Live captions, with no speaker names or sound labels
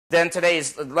then today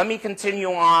is, let me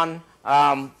continue on,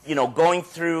 going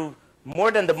through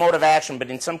more than the mode of action, but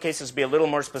in some cases be a little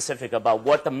more specific about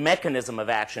what the mechanism of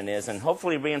action is, and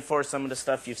hopefully reinforce some of the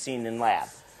stuff you've seen in lab.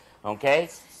 Okay?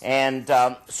 And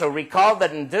so recall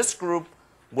that in this group,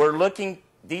 we're looking,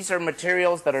 these are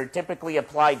materials that are typically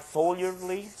applied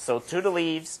foliarly, so to the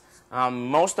leaves.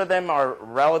 Most of them are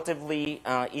relatively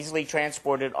easily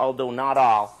transported, although not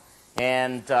all.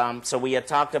 And so we had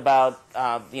talked about,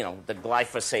 the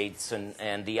glyphosates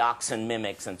and the auxin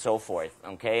mimics and so forth,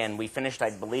 okay? And we finished,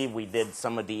 I believe, we did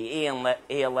some of the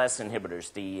ALS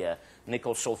inhibitors, the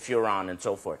nickel sulfuron and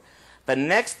so forth. The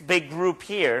next big group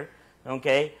here,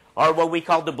 okay, are what we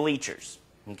call the bleachers,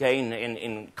 okay?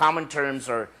 In common terms,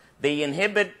 they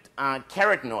inhibit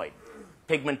carotenoid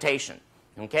pigmentation,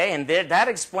 okay? And that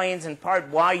explains in part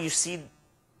why you see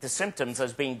the symptoms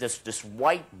as being this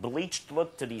white bleached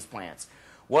look to these plants.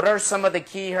 What are some of the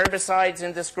key herbicides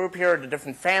in this group here? Are the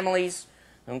different families,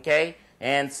 okay?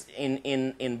 And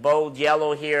in bold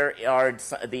yellow here are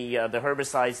the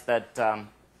herbicides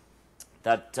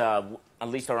that at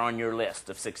least are on your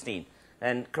list of 16.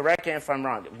 And correct me if I'm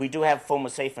wrong, we do have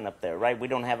fomosafen up there, right? We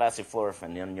don't have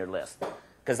aciflorofan on your list.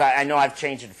 Because I know I've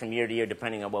changed it from year to year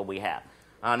depending on what we have.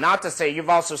 Not to say,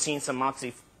 you've also seen some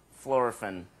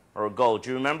oxyfluorofan or gold.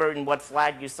 Do you remember in what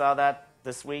flag you saw that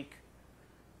this week?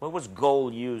 What was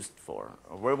gold used for?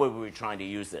 Or where were we trying to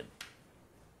use it? Do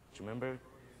you remember?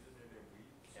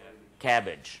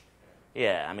 Cabbage.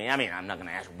 Yeah, I mean, I'm not going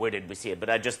to ask where did we see it, but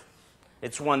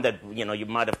it's one that, you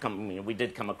might have we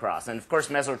did come across. And of course,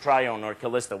 mesotrione or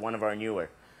Calista, one of our newer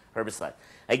herbicides.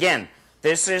 Again,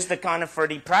 this is the kind of, for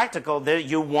the practical, that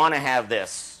you want to have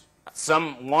this.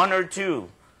 One or two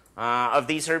of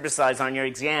these herbicides on your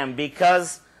exam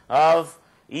because of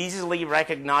easily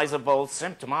recognizable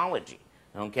symptomology,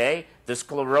 okay? The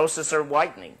sclerosis or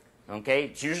whitening, okay?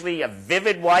 It's usually a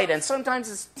vivid white, and sometimes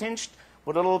it's tinged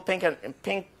with a little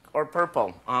pink or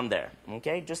purple on there,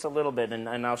 okay? Just a little bit,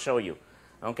 and I'll show you,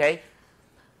 okay?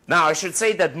 Now, I should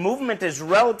say that movement is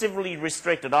relatively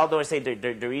restricted, although I say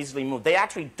they're easily moved. They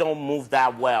actually don't move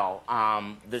that well,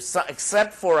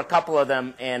 except for a couple of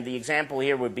them, and the example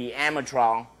here would be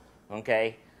amitrol,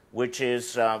 okay, which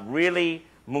is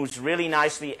moves really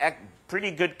nicely,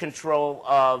 pretty good control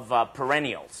of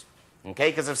perennials, okay?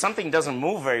 Because if something doesn't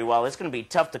move very well, it's going to be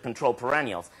tough to control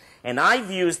perennials. And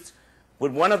I've used,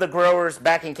 with one of the growers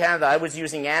back in Canada, I was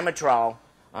using amitrol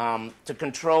to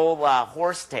control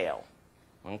horsetail,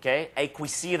 okay?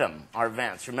 Equisetum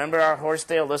arvens. Remember our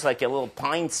horsetail looks like a little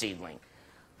pine seedling.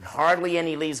 Hardly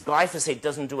any leaves. Glyphosate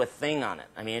doesn't do a thing on it.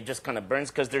 I mean, it just kind of burns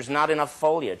because there's not enough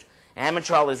foliage.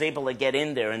 Amitrol is able to get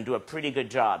in there and do a pretty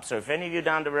good job. So if any of you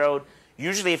down the road,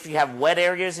 usually if you have wet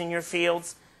areas in your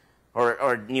fields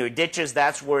or near ditches,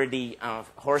 that's where the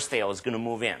horsetail is going to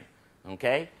move in,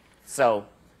 okay? So,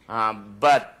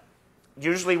 but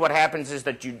usually what happens is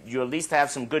that you at least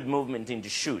have some good movement into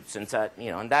shoots, and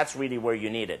that's really where you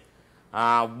need it.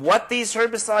 What these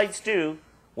herbicides do,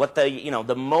 what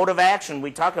the mode of action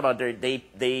we talk about,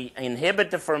 they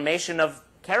inhibit the formation of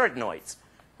carotenoids,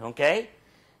 okay?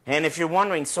 And if you're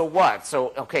wondering, so what?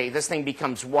 So, okay, this thing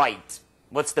becomes white.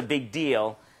 What's the big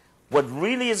deal? What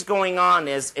really is going on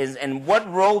is and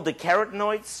what role do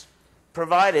carotenoids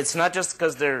provide? It's not just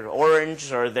because they're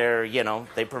orange or they're,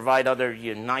 they provide other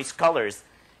nice colors.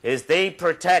 Is they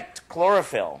protect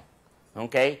chlorophyll,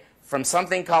 okay, from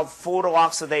something called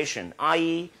photooxidation,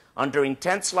 i.e. under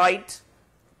intense light,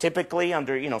 typically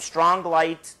under, strong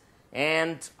light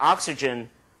and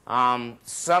oxygen,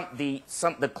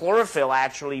 the chlorophyll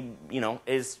actually,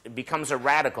 becomes a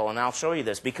radical, and I'll show you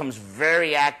this, becomes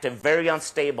very active, very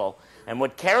unstable. And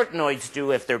what carotenoids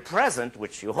do, if they're present,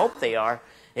 which you hope they are,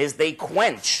 is they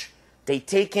quench. They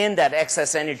take in that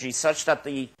excess energy such that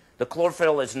the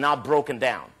chlorophyll is not broken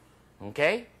down,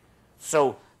 okay?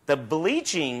 So the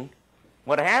bleaching,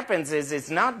 what happens is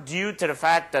it's not due to the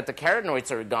fact that the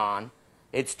carotenoids are gone.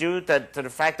 It's due to the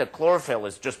fact that chlorophyll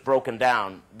is just broken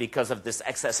down because of this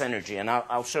excess energy, and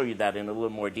I'll show you that in a little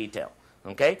more detail,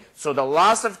 okay? So the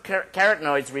loss of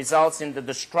carotenoids results in the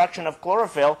destruction of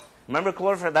chlorophyll. Remember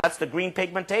chlorophyll, that's the green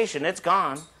pigmentation. It's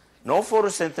gone. No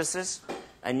photosynthesis,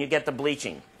 and you get the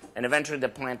bleaching, and eventually the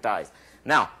plant dies.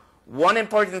 Now, one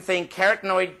important thing,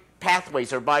 carotenoid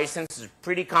pathways or biosynthesis is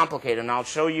pretty complicated, and I'll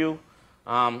show you,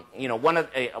 one of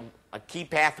a key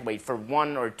pathway for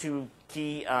one or two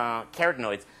key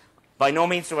carotenoids. By no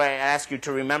means do I ask you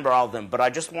to remember all of them, but I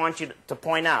just want you to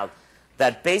point out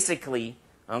that basically,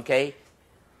 okay,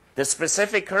 the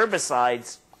specific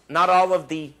herbicides, not all of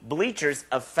the bleachers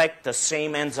affect the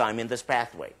same enzyme in this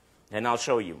pathway, and I'll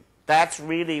show you. That's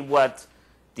really what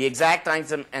the exact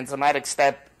enzymatic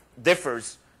step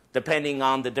differs depending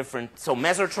on the different. So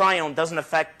mesotrione doesn't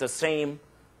affect the same,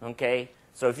 okay?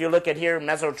 So if you look at here,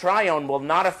 mesotrione will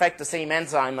not affect the same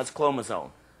enzyme as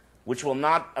clomazone, which will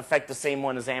not affect the same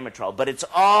one as amitrol. But it's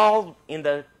all in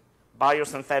the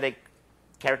biosynthetic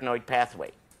carotenoid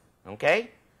pathway,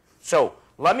 okay? So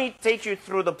let me take you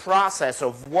through the process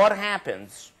of what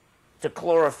happens to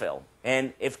chlorophyll.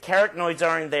 And if carotenoids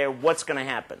aren't there, what's going to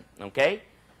happen, okay?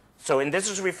 So, and this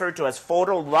is referred to as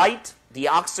photolight, the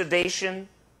oxidation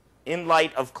in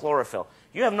light of chlorophyll.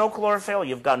 You have no chlorophyll,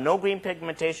 you've got no green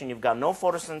pigmentation, you've got no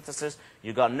photosynthesis,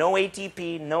 you've got no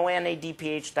ATP, no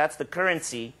NADPH. That's the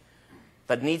currency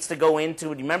that needs to go into,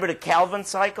 remember the Calvin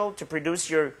cycle to produce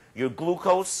your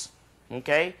glucose,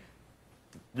 okay?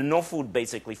 No food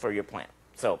basically for your plant.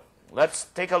 So let's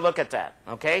take a look at that,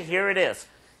 okay? Here it is.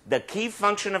 The key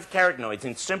function of carotenoids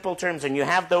in simple terms, and you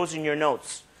have those in your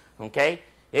notes, okay,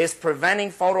 is preventing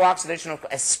photooxidation,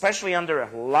 especially under a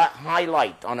high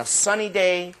light. On a sunny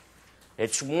day,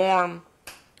 it's warm.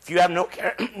 If you have no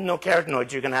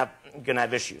carotenoids, you're gonna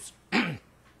have issues.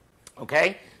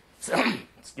 Okay? So,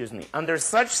 excuse me. Under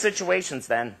such situations,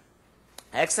 then,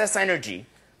 excess energy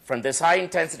from this high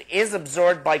intensity is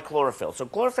absorbed by chlorophyll. So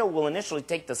chlorophyll will initially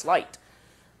take this light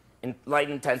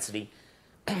intensity,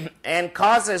 and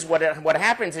causes what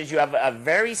happens is you have a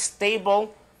very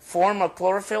stable form of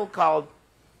chlorophyll called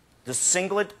the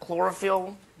singlet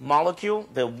chlorophyll molecule,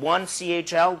 the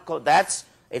 1-CHL.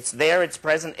 It's there, it's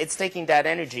present, it's taking that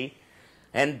energy,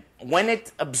 and when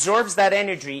it absorbs that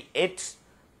energy, it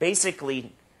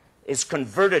basically is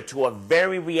converted to a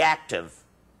very reactive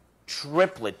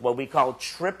triplet, what we call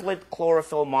triplet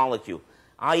chlorophyll molecule,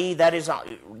 i.e. that is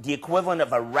the equivalent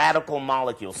of a radical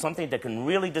molecule, something that can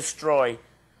really destroy,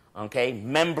 okay,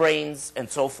 membranes and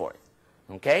so forth,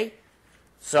 okay?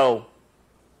 So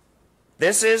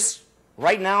this is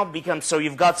right now becomes, so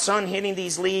you've got sun hitting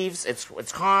these leaves,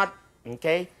 it's hot,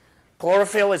 okay?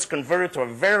 Chlorophyll is converted to a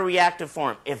very reactive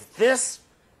form. If this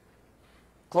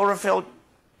chlorophyll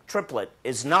triplet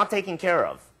is not taken care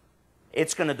of,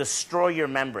 it's going to destroy your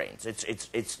membranes.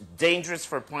 It's dangerous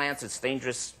for plants, it's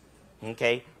dangerous,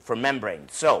 okay, for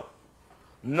membranes. So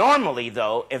normally,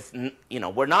 though, if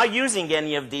we're not using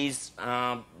any of these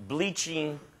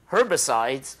bleaching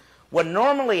herbicides, what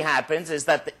normally happens is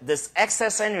that this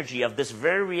excess energy of this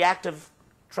very reactive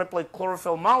triplet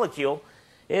chlorophyll molecule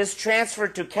is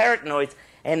transferred to carotenoids,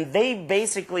 and they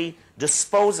basically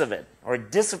dispose of it or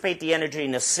dissipate the energy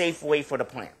in a safe way for the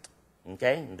plant.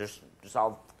 Okay? And there's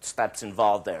all steps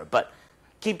involved there, but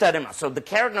keep that in mind. So the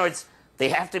carotenoids, they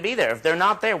have to be there. If they're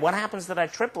not there, what happens to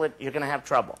that triplet? You're going to have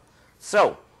trouble.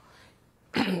 So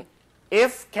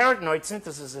if carotenoid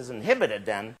synthesis is inhibited,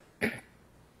 then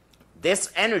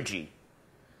this energy,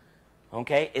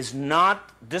 okay, is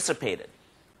not dissipated.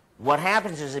 What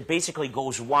happens is it basically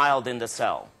goes wild in the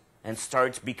cell and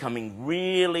starts becoming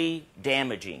really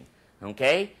damaging,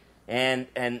 okay? And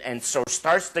so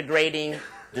starts degrading,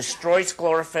 destroys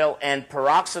chlorophyll, and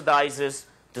peroxidizes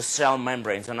the cell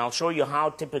membranes. And I'll show you how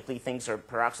typically things are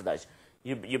peroxidized.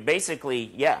 You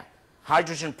basically, yeah,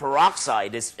 hydrogen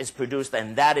peroxide is produced,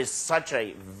 and that is such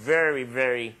a very,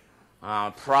 very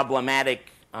problematic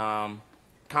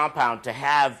compound to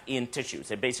have in tissues.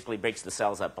 It basically breaks the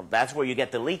cells up. That's where you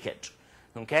get the leakage,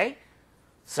 okay?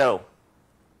 So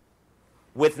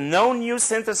with no new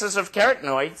synthesis of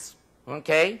carotenoids,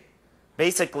 okay,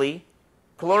 basically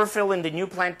chlorophyll in the new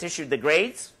plant tissue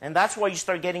degrades, and that's why you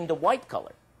start getting the white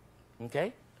color,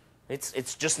 okay?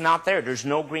 It's just not there. There's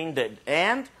no green.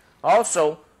 And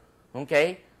also,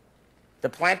 okay, the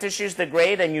plant tissues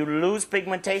degrade and you lose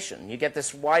pigmentation. You get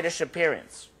this whitish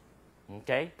appearance.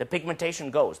 Okay? The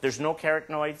pigmentation goes. There's no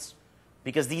carotenoids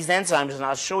because these enzymes, and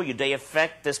I'll show you, they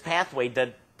affect this pathway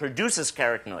that produces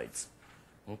carotenoids.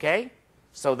 Okay?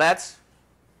 So that's,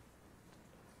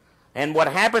 and what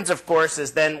happens, of course,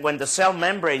 is then when the cell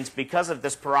membranes, because of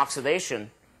this peroxidation,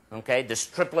 okay, this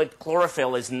triplet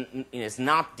chlorophyll is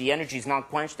not, the energy is not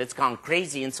quenched, it's gone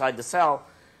crazy inside the cell.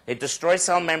 It destroys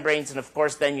cell membranes, and of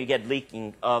course, then you get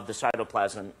leaking of the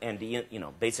cytoplasm and the,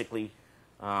 basically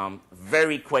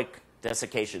very quick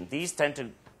desiccation. These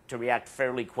tend to react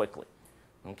fairly quickly.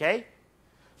 Okay?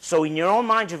 So in your own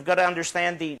mind, you've got to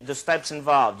understand the steps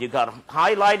involved. You've got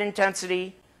high light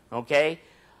intensity, okay,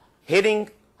 hitting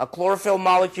a chlorophyll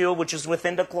molecule, which is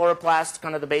within the chloroplast,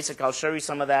 kind of the basic. I'll show you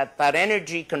some of that. That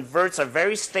energy converts a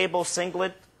very stable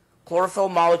singlet chlorophyll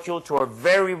molecule to a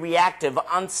very reactive,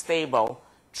 unstable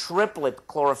triplet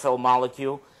chlorophyll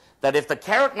molecule that if the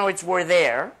carotenoids were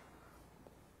there,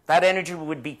 that energy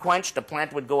would be quenched, the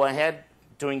plant would go ahead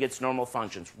doing its normal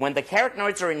functions. When the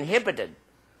carotenoids are inhibited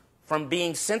from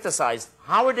being synthesized,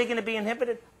 how are they going to be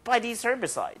inhibited? By these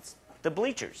herbicides. the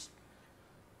bleachers.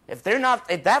 If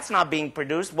that's not being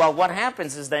produced, well, what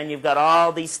happens is then you've got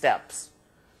all these steps,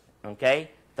 okay,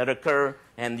 that occur,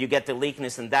 and you get the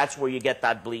leakness, and that's where you get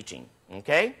that bleaching,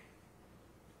 okay?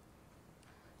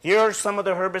 Here are some of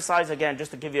the herbicides, again, just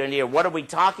to give you an idea. What are we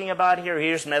talking about here?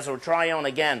 Here's mesotrione,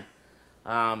 again.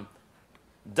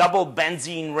 Double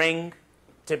benzene ring,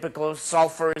 typical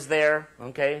sulfur is there,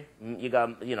 okay? You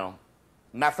got, you know,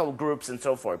 methyl groups and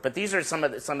so forth. But these are some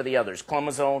of the others.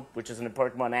 Clomazone, which is an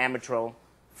important one, amitril,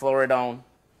 fluoridone,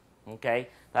 okay?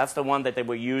 That's the one that they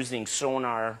were using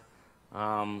sonar.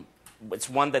 It's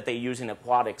one that they use in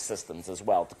aquatic systems as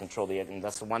well to control the, and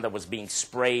that's the one that was being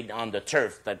sprayed on the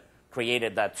turf that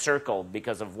created that circle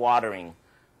because of watering.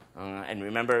 And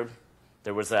remember,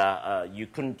 there was you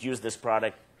couldn't use this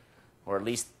product, or at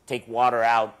least take water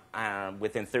out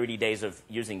within 30 days of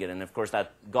using it. And of course,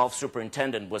 that Gulf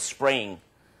superintendent was spraying,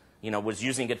 you know, was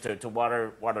using it to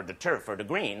water the turf or the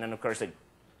green. And of course, it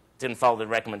didn't follow the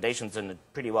recommendations, and it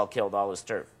pretty well killed all his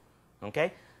turf.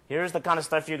 Okay, here's the kind of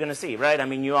stuff you're going to see, right? I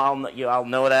mean, you all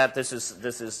know that this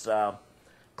is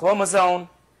clomazone.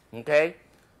 Okay.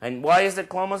 And why is it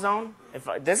clomazone?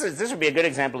 This would be a good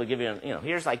example to give you. You know,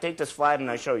 here's, I take this flat and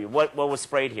I show you what was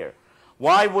sprayed here.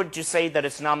 Why would you say that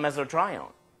it's not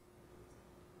mesotrione?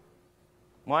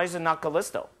 Why is it not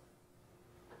Callisto?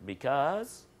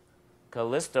 Because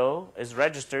Callisto is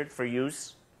registered for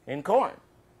use in corn.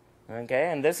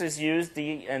 Okay, and this is used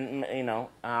and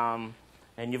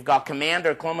you've got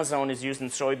Commander clomazone is used in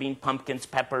soybean, pumpkins,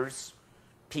 peppers,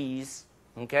 peas.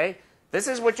 Okay. This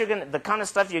is what the kind of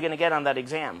stuff you're going to get on that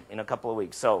exam in a couple of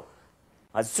weeks. So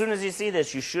as soon as you see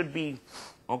this, you should be,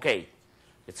 okay,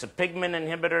 it's a pigment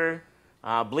inhibitor,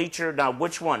 bleacher. Now,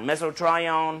 which one?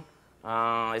 Mesotrione?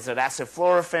 Is it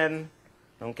aciflorofin?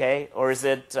 Okay, or is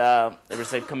it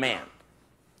Command?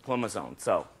 Clomazone.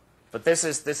 So, but this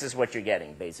is what you're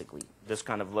getting, basically. Just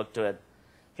kind of look to it.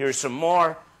 Here's some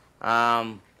more.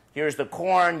 Here's the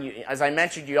corn. As I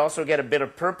mentioned, you also get a bit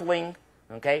of purpling,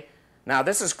 okay? Now,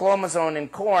 this is clomazone in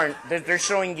corn. They're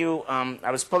showing you, I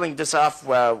was pulling this off,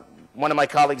 one of my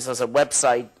colleagues has a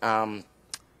website,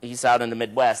 he's out in the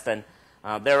Midwest, and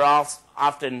they're all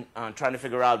often trying to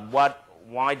figure out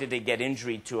why did they get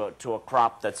injury to a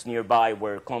crop that's nearby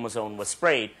where clomazone was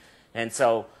sprayed. And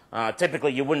so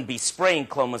typically you wouldn't be spraying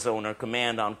clomazone or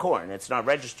Command on corn. It's not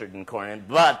registered in corn,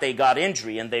 but they got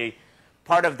injury, and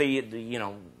part of the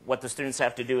what the students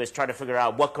have to do is try to figure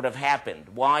out what could have happened.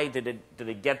 Why did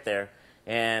it get there?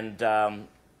 And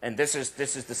this is the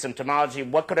symptomology.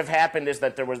 What could have happened is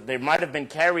that there might have been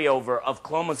carryover of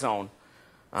clomazone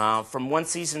from one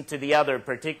season to the other,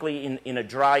 particularly in a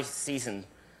dry season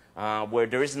where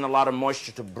there isn't a lot of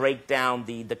moisture to break down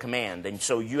the Command. And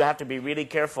so you have to be really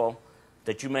careful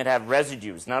that you might have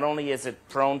residues. Not only is it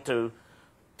prone to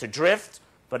drift,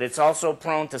 but it's also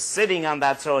prone to sitting on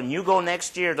that soil. And you go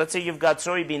next year, let's say you've got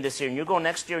soybean this year, and you go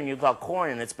next year and you've got corn,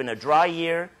 and it's been a dry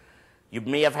year. You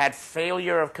may have had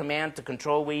failure of Command to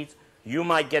control weeds. You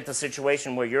might get the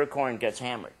situation where your corn gets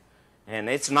hammered. And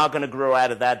it's not going to grow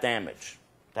out of that damage.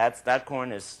 That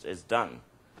corn is done.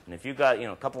 And if you've got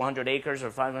a couple hundred acres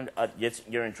or 500,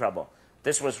 you're in trouble.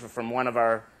 This was from one of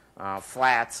our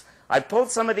flats. I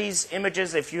pulled some of these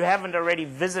images. If you haven't already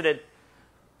visited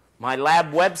my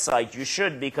lab website, you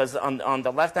should, because on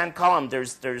the left-hand column,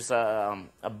 there's a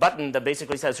button that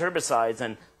basically says herbicides,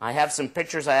 and I have some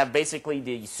pictures. I have basically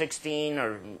the 16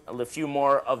 or a few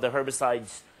more of the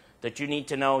herbicides that you need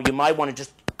to know. You might want to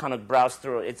just kind of browse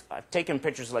through it. I've taken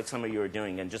pictures like some of you are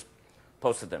doing and just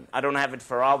posted them. I don't have it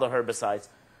for all the herbicides,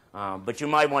 but you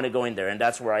might want to go in there, and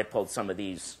that's where I pulled some of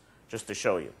these just to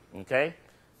show you. Okay?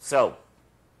 So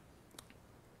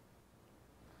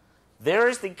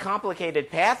there's the complicated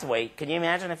pathway. Can you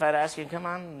imagine if I'd ask you, come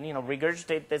on,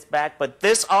 regurgitate this back? But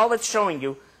this, all it's showing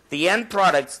you, the end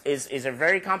product is a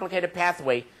very complicated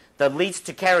pathway that leads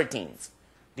to carotenes.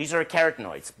 These are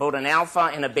carotenoids, both an alpha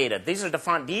and a beta. These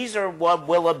are what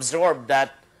will absorb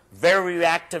that very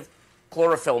reactive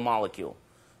chlorophyll molecule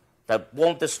that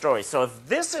won't destroy. So if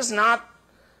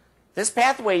this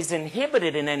pathway is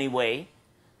inhibited in any way,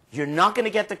 you're not going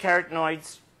to get the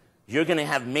carotenoids. You're going to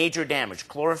have major damage.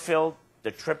 Chlorophyll,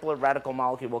 the triplet radical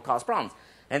molecule, will cause problems.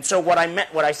 And so what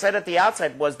I said at the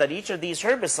outset was that each of these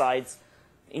herbicides,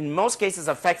 in most cases,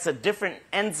 affects a different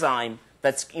enzyme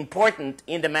that's important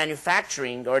in the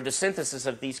manufacturing or the synthesis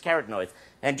of these carotenoids.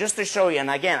 And just to show you, and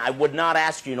again, I would not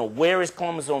ask you, where is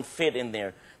clomazone fit in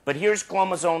there? But here's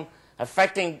clomazone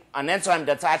affecting an enzyme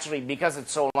that's actually, because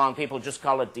it's so long, people just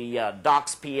call it the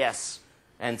DOX-PS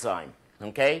enzyme,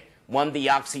 okay?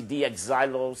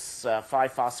 1-deoxydeoxylose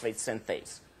 5-phosphate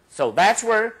synthase. So that's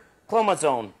where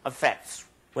clomazone affects.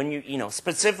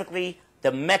 specifically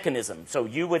the mechanism. So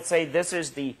you would say this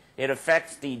is it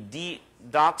affects the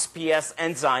DOX-PS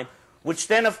enzyme, which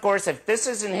then, of course, if this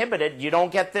is inhibited, you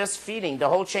don't get this feeding. The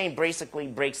whole chain basically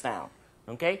breaks down,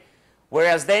 okay?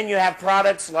 Whereas then you have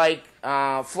products like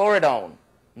fluoridone,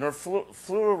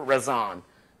 fluorazone.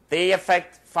 They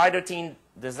affect phytotin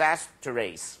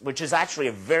desaturase, which is actually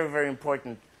a very, very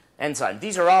important enzyme.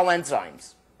 These are all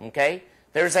enzymes, okay?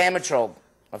 There's amitrole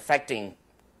affecting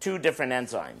 2 different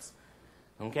enzymes,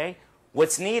 okay?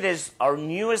 What's neat is our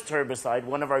newest herbicide,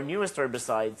 one of our newest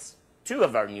herbicides, 2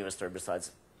 of our newest herbicides,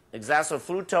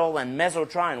 hexasulfurotol and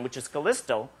mesotrione, which is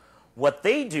Callisto. What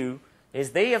they do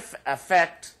is they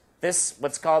affect this,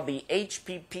 what's called the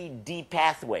HPPD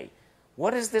pathway.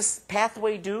 What does this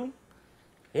pathway do?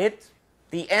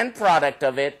 The end product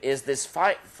of it is this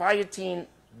phytotin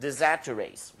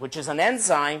desaturase, which is an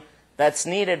enzyme that's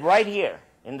needed right here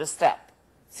in the step.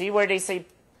 See where they say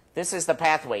this is the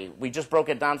pathway? We just broke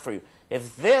it down for you.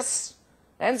 If this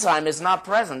enzyme is not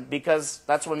present, because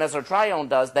that's what mesotrione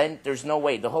does, then there's no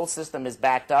way. The whole system is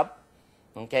backed up.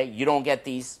 Okay? You don't get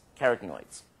these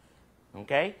carotenoids.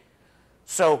 Okay?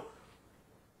 So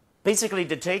basically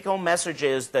the take-home message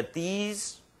is that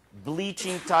these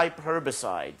bleaching-type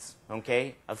herbicides,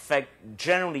 okay, affect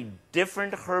generally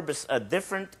different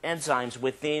enzymes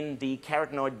within the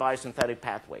carotenoid biosynthetic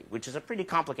pathway, which is a pretty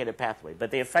complicated pathway, but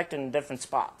they affect it in different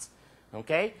spots.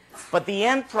 Okay? But the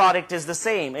end product is the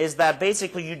same, is that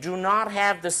basically you do not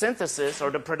have the synthesis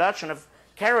or the production of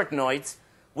carotenoids,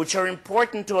 which are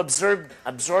important to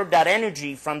absorb that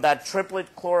energy from that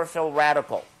triplet chlorophyll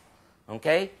radical.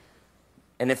 Okay?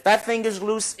 And if that thing is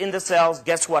loose in the cells,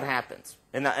 guess what happens?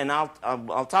 And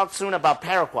I'll talk soon about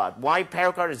paraquat. Why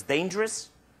paraquat is dangerous?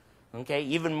 Okay?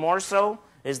 Even more so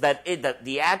is that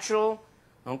the actual,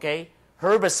 okay,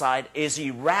 herbicide is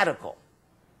a radical.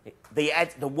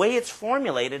 The way it's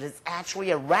formulated is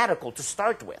actually a radical to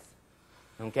start with.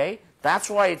 Okay? That's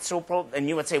why it's so and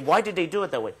you would say, why did they do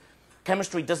it that way?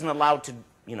 Chemistry doesn't allow it to,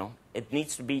 it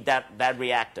needs to be that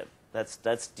reactive.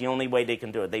 That's the only way they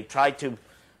can do it. They tried to,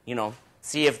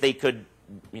 see if they could,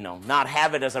 not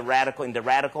have it as a radical in the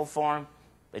radical form.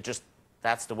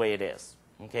 That's the way it is.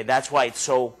 Okay? That's why it's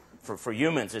so, for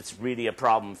humans, it's really a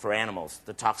problem. For animals,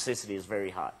 the toxicity is very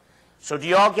high. So do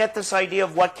you all get this idea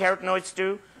of what carotenoids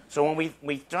do? So when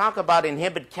we talk about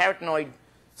inhibit carotenoid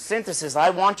synthesis, I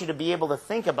want you to be able to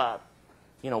think about,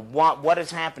 what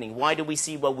is happening. Why do we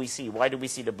see what we see? Why do we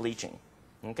see the bleaching?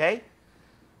 Okay?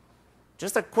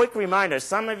 Just a quick reminder.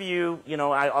 Some of you,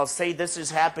 I'll say this is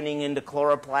happening in the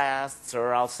chloroplasts,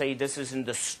 or I'll say this is in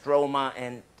the stroma,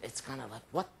 and it's kind of like,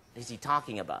 what is he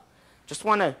talking about? Just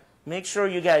want to make sure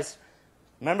you guys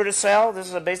remember the cell. This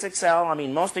is a basic cell. I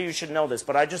mean, most of you should know this,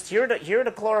 but here are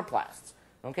the chloroplasts.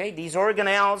 Okay, these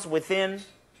organelles within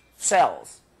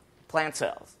cells, plant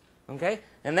cells. Okay,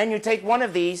 and then you take one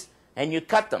of these and you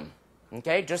cut them.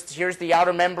 Okay, here's the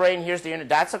outer membrane, here's the inner.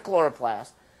 That's a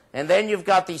chloroplast, and then you've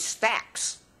got these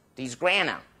stacks, these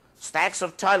grana, stacks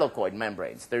of thylakoid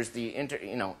membranes. There's the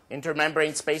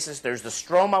intermembrane spaces. There's the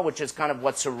stroma, which is kind of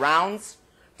what surrounds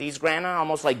these grana,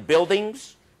 almost like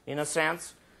buildings in a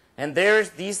sense. And there's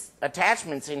these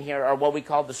attachments in here are what we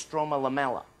call the stroma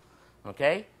lamella.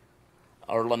 Okay.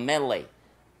 Or lamellae.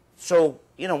 So,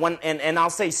 and I'll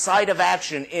say site of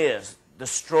action is the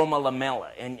stroma lamella.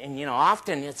 And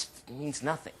often it means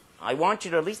nothing. I want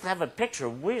you to at least have a picture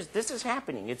of where this is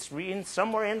happening. It's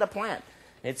somewhere in the plant.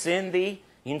 It's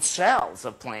in cells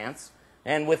of plants.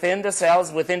 And within the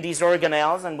cells, within these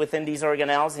organelles, and within these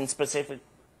organelles in specific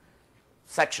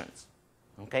sections.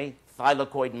 Okay?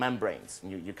 Thylakoid membranes.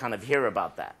 You kind of hear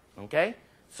about that. Okay?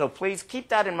 So please keep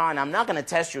that in mind. I'm not going to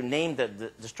test you name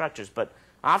the structures, but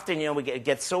often, we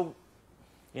get so,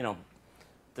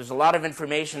 there's a lot of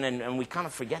information, and we kind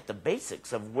of forget the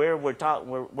basics of where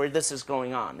where this is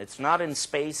going on. It's not in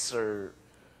space or,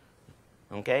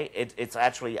 okay? It's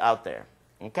actually out there.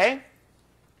 Okay?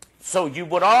 So you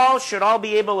should all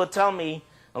be able to tell me,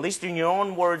 at least in your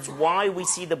own words, why we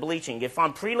see the bleaching. If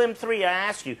on prelim 3 I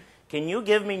ask you, can you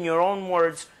give me in your own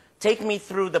words, take me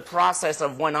through the process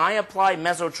of when I apply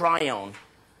mesotrione,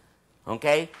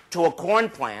 okay, to a corn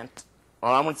plant, or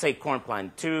I wouldn't say corn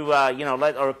plant, to,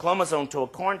 or a chromosome to a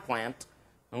corn plant,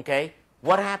 okay,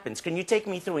 what happens? Can you take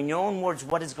me through in your own words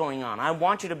what is going on? I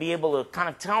want you to be able to kind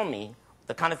of tell me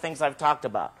the kind of things I've talked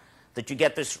about, that you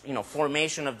get this,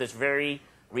 formation of this very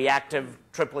reactive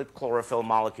triplet chlorophyll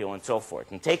molecule and so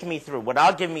forth, and take me through,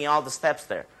 without giving me all the steps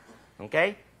there,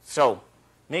 okay? So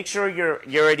make sure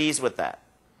you're at ease with that.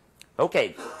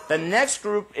 Okay, the next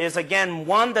group is, again,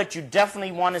 one that you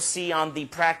definitely want to see on the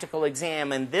practical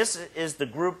exam, and this is the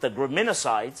group, the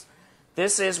graminosides.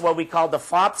 This is what we call the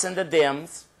FOPs and the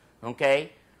DIMs,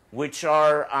 okay, which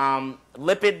are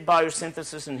lipid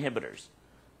biosynthesis inhibitors.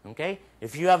 Okay?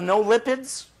 If you have no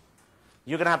lipids,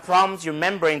 you're going to have problems. Your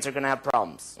membranes are going to have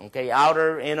problems. Okay?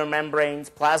 Outer, inner membranes,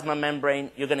 plasma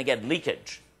membrane, you're going to get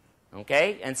leakage.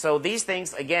 Okay? And so these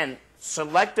things, again,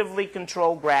 selectively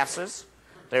control grasses.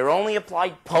 They're only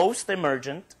applied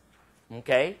post-emergent.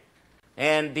 Okay?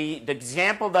 And the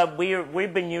example that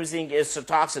we've been using is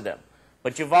Cetoxidem.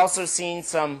 But you've also seen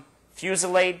some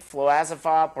Fusilade,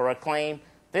 Fluazafop, or Acclaim.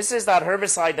 This is that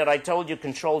herbicide that I told you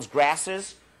controls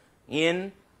grasses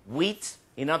in wheat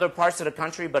in other parts of the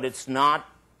country, but it's not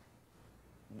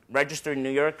registered in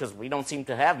New York because we don't seem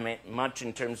to have much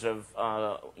in terms of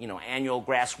annual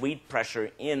grass weed pressure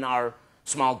in our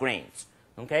small grains.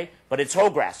 Okay? But it's whole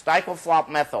grass. Dicloflop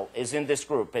methyl is in this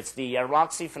group. It's the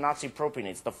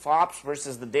aroxyphenoxypropionates. The FOPs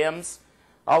versus the DIMs,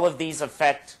 all of these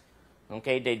affect,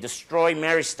 okay, they destroy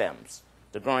meristems.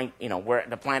 The growing, where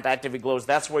the plant actively grows,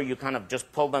 that's where you kind of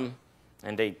just pull them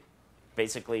and they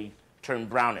basically turn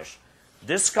brownish.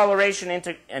 Discoloration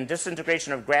and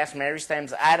disintegration of grass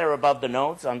meristems at or above the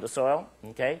nodes on the soil,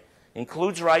 okay,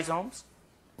 includes rhizomes.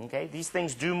 Okay, these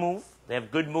things do move. They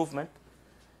have good movement.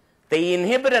 They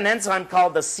inhibit an enzyme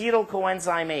called acetyl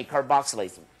coenzyme A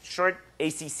carboxylase, short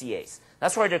ACCase.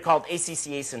 That's why they're called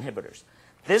ACCase inhibitors.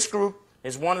 This group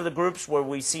is one of the groups where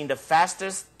we've seen the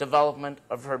fastest development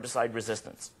of herbicide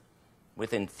resistance.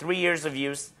 Within 3 years of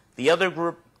use, the other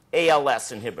group,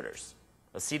 ALS inhibitors,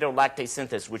 acetolactate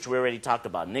synthase, which we already talked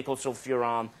about, nickel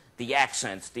sulfuron, the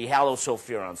accents, the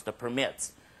halosulfurons, the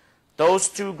permits. Those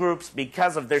two groups,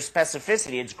 because of their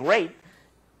specificity, it's great.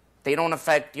 They don't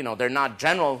affect, they're not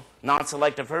general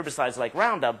non-selective herbicides like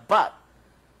Roundup, but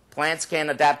plants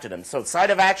can adapt to them. So site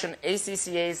of action,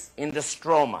 ACCase in the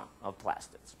stroma of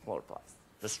plastids, chloroplasts,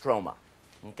 the stroma,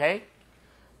 okay?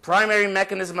 Primary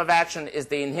mechanism of action is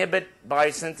they inhibit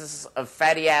biosynthesis of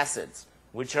fatty acids,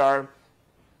 which are,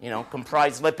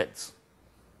 comprise lipids,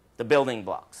 the building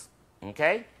blocks,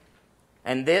 okay?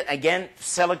 And again,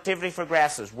 selectivity for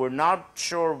grasses. We're not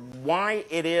sure why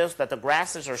it is that the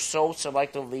grasses are so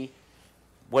selectively,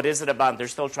 what is it about? They're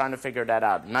still trying to figure that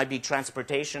out. It might be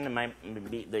transportation. It might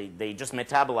be they just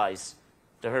metabolize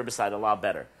the herbicide a lot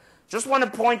better. Just want to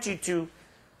point you to,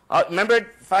 remember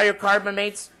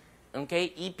thiocarbamates, okay,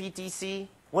 EPTC?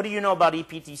 What do you know about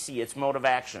EPTC, its mode of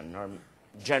action, or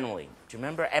generally? Do you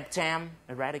remember Eptam,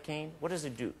 eradicane? What does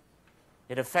it do?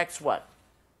 It affects what?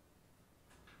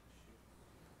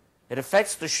 It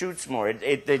affects the shoots more.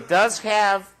 It does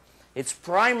have its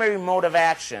primary mode of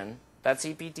action, that's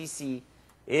EPTC,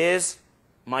 is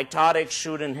mitotic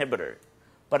shoot inhibitor.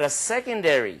 But a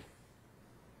secondary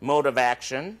mode of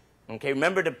action, okay,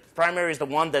 remember the primary is the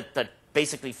one that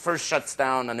basically first shuts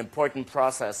down an important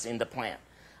process in the plant.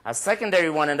 A secondary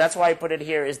one, and that's why I put it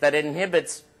here, is that it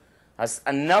inhibits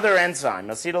another enzyme,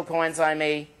 acetyl coenzyme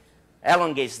A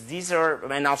elongase. These are,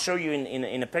 and I'll show you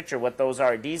in a picture what those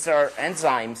are. These are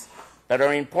enzymes that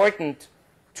are important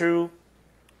to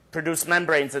produce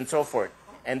membranes and so forth.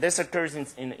 And this occurs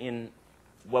in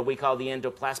what we call the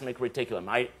endoplasmic reticulum.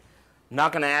 I'm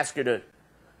not going to ask you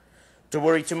to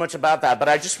worry too much about that, but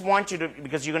I just want you to,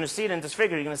 because you're going to see it in this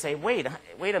figure, you're going to say, wait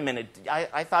a minute,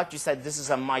 I thought you said this is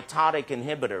a mitotic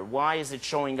inhibitor. Why is it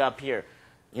showing up here?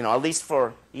 At least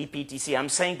for EPTC. I'm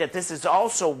saying that this is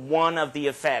also one of the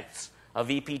effects of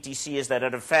EPTC, is that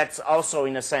it affects also,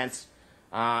 in a sense,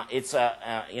 it's an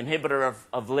inhibitor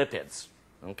of lipids,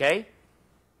 okay?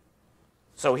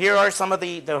 So here are some of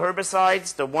the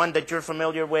herbicides. The one that you're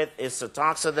familiar with is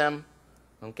Cetoxidem,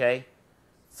 okay?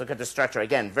 Let's look at the structure.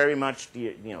 Again, very much,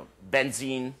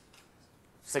 benzene,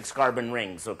 6 carbon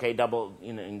rings, okay? Double,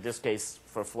 in this case,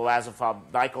 for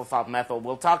fluazafop, diclofop methyl.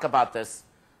 We'll talk about this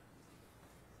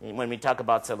when we talk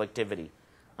about selectivity.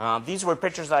 These were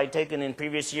pictures I had taken in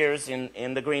previous years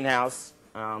in the greenhouse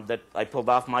that I pulled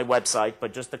off my website,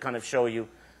 but just to kind of show you,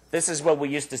 this is what we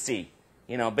used to see.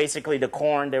 Basically the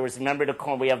corn, remember the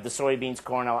corn, we have the soybeans,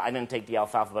 corn, I didn't take the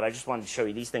alfalfa, but I just wanted to show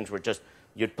you, these things were just,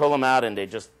 you'd pull them out and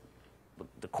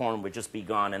the corn would just be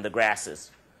gone, and the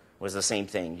grasses was the same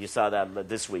thing. You saw that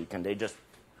this week, and they just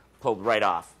pulled right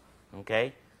off,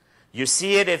 okay? You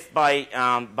see it if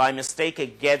by mistake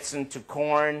it gets into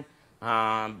corn,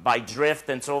 by drift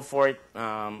and so forth,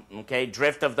 okay?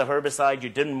 Drift of the herbicide, you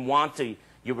didn't want to,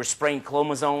 you were spraying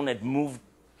clomazone, it moved,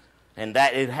 and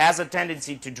that it has a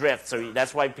tendency to drift, so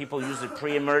that's why people use it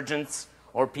pre-emergence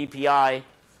or PPI.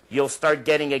 You'll start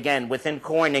getting, again, within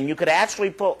corn, and you could actually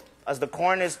pull, as the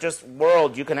corn is just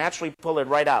whirled, you can actually pull it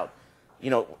right out.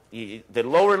 The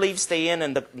lower leaves stay in,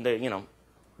 and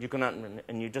you can,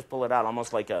 and you just pull it out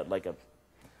almost like a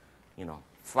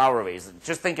flower vase.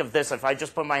 Just think of this. If I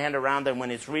just put my hand around it,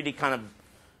 when it's really kind of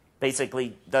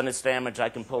basically done its damage, I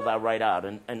can pull that right out.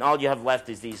 And all you have left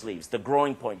is these leaves. The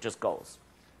growing point just goes,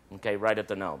 okay, right at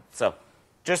the node. So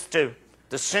just to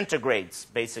disintegrates,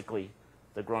 basically,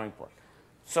 the growing point.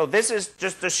 So this is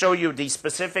just to show you the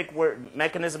specific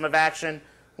mechanism of action.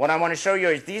 What I want to show you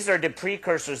is these are the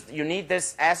precursors. You need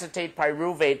this acetate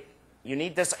pyruvate. You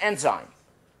need this enzyme,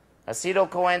 acetyl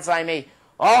coenzyme A.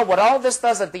 What all this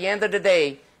does at the end of the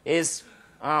day is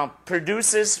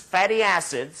produces fatty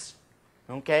acids,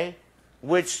 okay,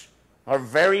 which are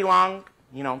very long,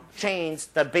 chains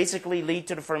that basically lead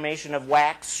to the formation of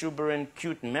wax, suberin,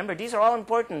 cutin. Remember, these are all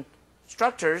important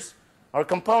structures or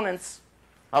components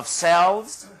of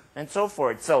cells and so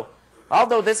forth. So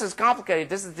although this is complicated,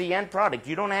 this is the end product.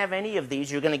 You don't have any of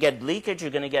these, you're going to get leakage,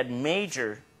 you're going to get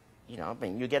major,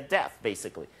 you get death,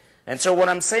 basically. And so what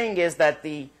I'm saying is that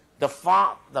the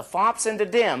FOPs and the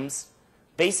DIMs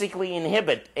basically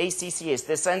inhibit ACCase,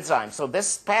 this enzyme. So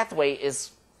this pathway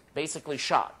is basically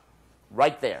shot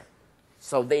right there.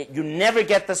 So you never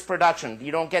get this production.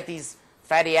 You don't get these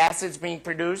fatty acids being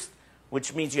produced,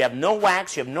 which means you have no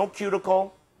wax, you have no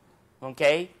cuticle,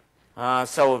 okay?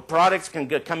 So products can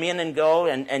come in and go,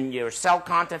 and your cell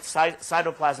content,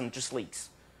 cytoplasm just leaks.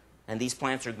 And these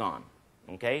plants are gone,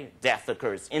 okay? Death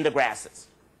occurs in the grasses.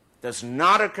 Does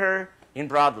not occur in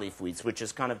broadleaf weeds, which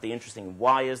is kind of the interesting.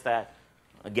 Why is that?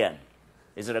 Again,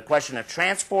 is it a question of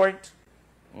transport?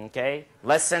 Okay,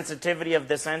 less sensitivity of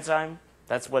this enzyme.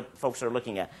 That's what folks are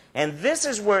looking at. And this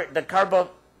is where the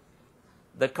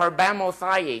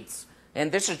carbamothiates,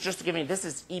 and this is just to give you, this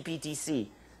is EPTC.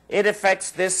 It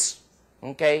affects this,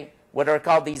 okay, what are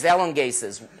called these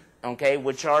elongases, okay,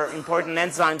 which are important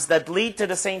enzymes that lead to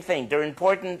the same thing. They're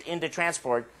important in the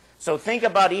transport. So think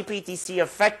about EPTC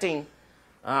affecting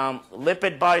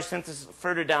lipid biosynthesis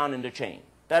further down in the chain.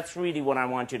 That's really what I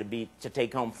want you to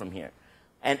take home from here.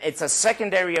 And it's a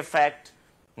secondary effect,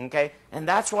 okay? And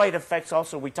that's why it affects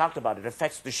also, we talked about it,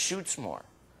 affects the shoots more,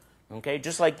 okay?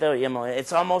 Just like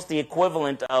it's almost the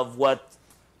equivalent of what,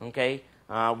 okay,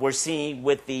 we're seeing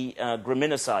with the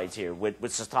graminosides here, with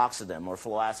cestoxidem or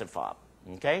fluacid FOP,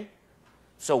 okay?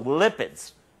 So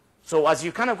lipids. So as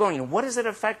you're kind of going, what is it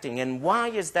affecting, and why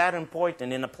is that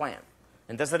important in a plant?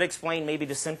 And does it explain maybe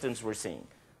the symptoms we're seeing?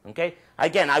 Okay?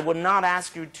 Again, I would not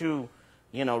ask you to,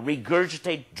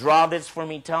 regurgitate, draw this for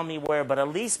me, tell me where, but at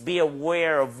least be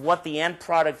aware of what the end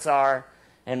products are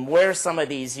and where some of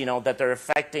these, that they're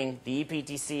affecting the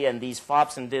EPTC and these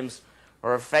FOPs and DIMs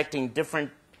are affecting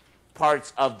different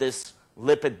parts of this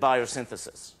lipid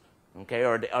biosynthesis, okay,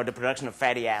 or the production of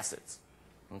fatty acids,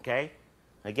 okay?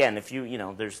 Again, if you,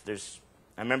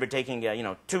 I remember taking,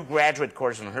 2 graduate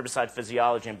courses on herbicide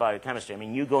physiology and biochemistry. I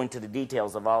mean, you go into the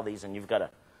details of all these, and you've got to,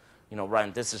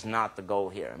 run. This is not the goal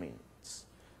here. I mean,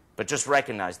 but just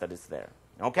recognize that it's there.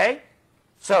 Okay?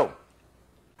 So,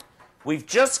 we've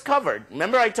just covered.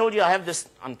 Remember I told you I have this,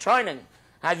 I'm trying to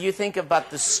have you think about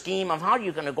the scheme of how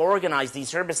you're going to organize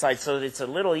these herbicides so that it's a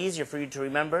little easier for you to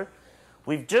remember.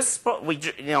 We've just,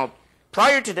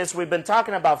 prior to this, we've been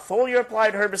talking about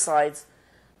foliar-applied herbicides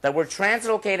that were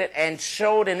translocated and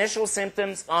showed initial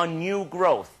symptoms on new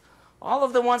growth. All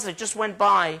of the ones that just went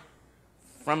by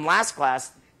from last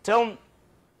class till,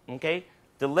 okay,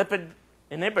 the lipid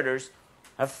inhibitors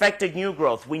affected new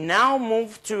growth. We now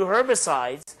move to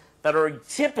herbicides that are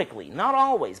typically, not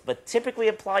always, but typically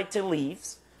applied to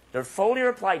leaves. They're foliar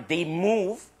applied, they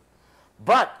move,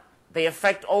 but they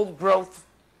affect old growth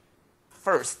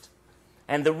first.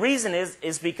 And the reason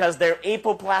is because they're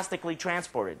apoplastically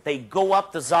transported. They go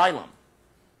up the xylem,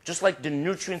 just like the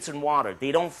nutrients in water.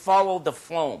 They don't follow the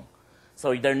phloem.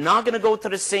 So they're not going to go to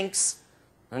the sinks,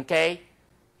 okay,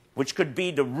 which could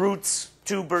be the roots,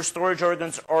 tuber, storage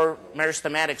organs, or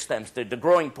meristematic stems, the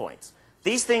growing points.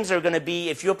 These things are going to be,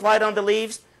 if you apply it on the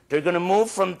leaves, they're going to move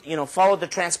from, follow the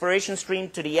transpiration stream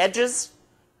to the edges,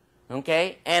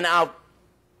 okay, and out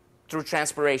through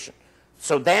transpiration.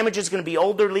 So damage is going to be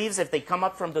older leaves if they come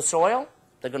up from the soil.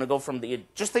 They're going to go from the,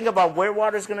 just think about where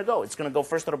water is going to go. It's going to go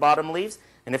first to the bottom leaves,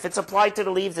 and if it's applied to the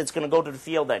leaves, it's going to go to the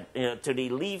field, to the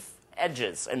leaf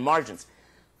edges and margins.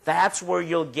 That's where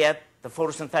you'll get the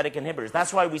photosynthetic inhibitors.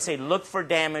 That's why we say look for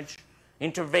damage,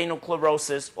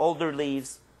 intraveinoclerosis, older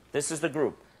leaves. This is the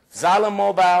group. Xylem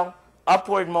mobile,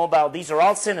 upward mobile, these are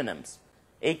all synonyms.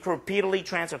 Acropedally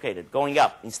translocated, going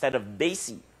up instead of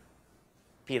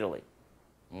basipedally.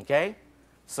 Okay?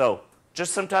 So,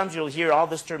 just sometimes you'll hear all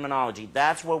this terminology.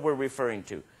 That's what we're referring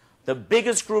to. The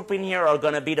biggest group in here are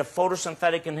going to be the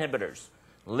photosynthetic inhibitors.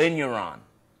 Linuron,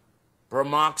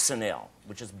 bromoxynil,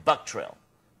 which is Buctril.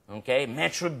 Okay?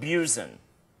 Metribuzin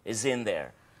is in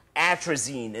there.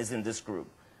 atrazine is in this group.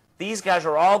 These guys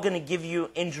are all going to give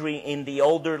you injury in the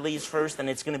older leaves first, and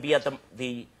it's going to be at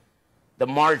the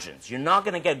margins. You're not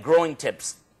going to get growing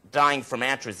tips dying from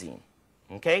atrazine.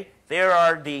 Okay? There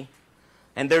are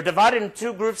and they're divided in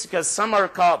two groups because some are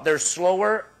called, they're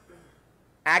slower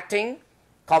acting,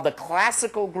 called the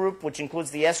classical group, which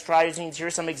includes the S-triazines. Here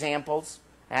are some examples: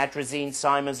 atrazine,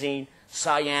 simazine,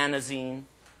 cyanazine.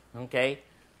 Okay?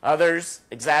 Others: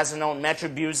 hexazinone,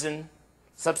 metribuzin,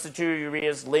 substituted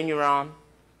ureas, linuron,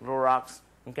 Rorox.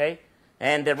 Okay?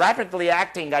 And the rapidly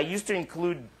acting, I used to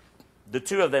include the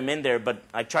two of them in there, but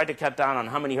I tried to cut down on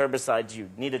how many herbicides you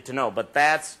needed to know. But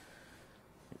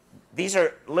these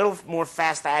are a little more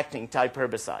fast-acting type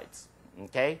herbicides.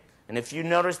 Okay? And if you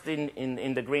noticed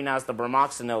in the greenhouse, the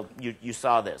bromoxynil, you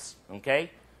saw this.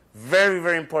 Okay? Very,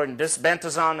 very important. This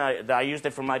bentazone, I used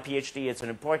it for my PhD. It's an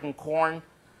important corn,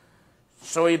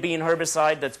 soybean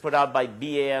herbicide that's put out by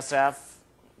BASF.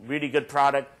 Really good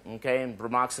product. Okay? And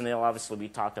bromoxynil, obviously, we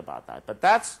talked about that. But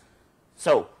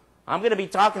so I'm going to be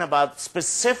talking about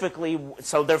specifically,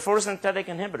 so they're photosynthetic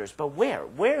inhibitors. But where?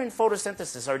 Where in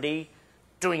photosynthesis are they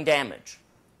doing damage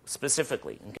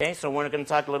specifically? Okay, so we're going to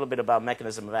talk a little bit about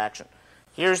mechanism of action.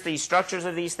 Here's the structures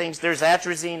of these things. There's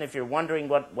atrazine, if you're wondering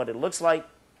what it looks like.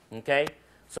 Okay,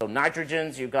 so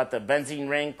nitrogens, you've got the benzene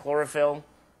ring, chlorophyll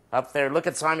up there. Look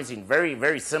at simazine, very,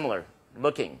 very similar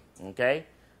looking. Okay,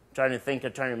 I'm trying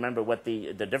to remember what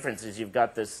the difference is. You've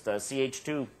got this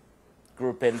CH2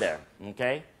 group in there.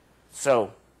 Okay,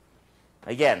 so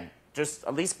again, just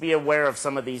at least be aware of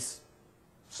some of these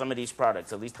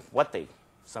products, at least what they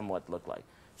somewhat look like.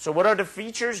 So what are the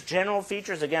features? General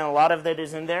features, again, a lot of that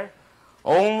is in there.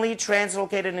 Only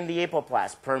translocated in the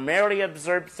apoplast, primarily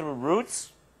absorbed through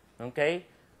roots, okay?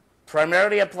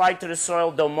 Primarily applied to the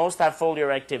soil, though most have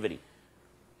foliar activity.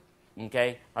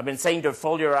 Okay? I've been saying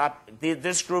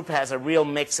this group has a real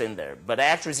mix in there, but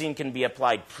atrazine can be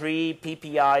applied pre,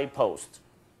 PPI, post.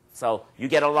 So you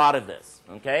get a lot of this,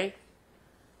 okay?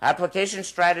 Application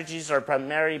strategies are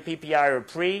primarily PPI or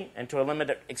pre, and to a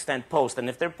limited extent post. And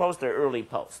if they're post, they're early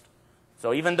post.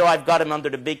 So even though I've got them under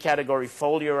the big category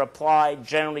foliar applied,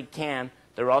 generally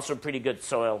they're also pretty good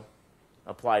soil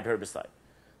applied herbicide.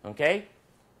 Okay?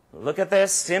 Look at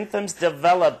this. Symptoms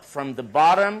develop from the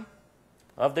bottom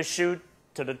of the shoot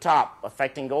to the top,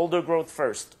 affecting older growth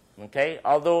first. Okay?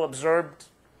 Although absorbed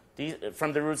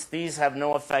from the roots, these have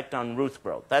no effect on root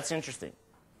growth. That's interesting.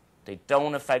 They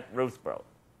don't affect root growth.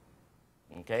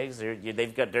 Okay, so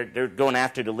they're going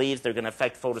after the leaves. They're going to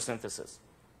affect photosynthesis.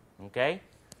 Okay.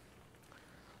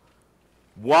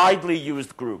 Widely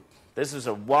used group. This is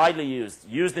a widely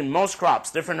used in most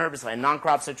crops, different herbicides,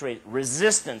 non-crop situation.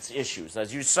 Resistance issues,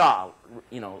 as you saw,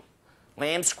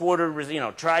 lamb squirter,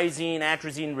 triazine,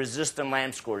 atrazine resistant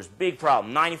lamb squirters, big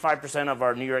problem. 95% of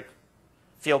our New York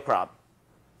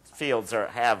fields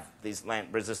have these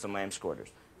resistant lamb squirters.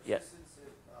 Yes.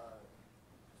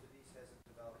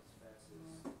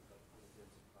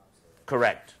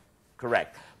 Correct.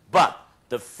 But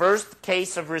the first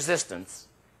case of resistance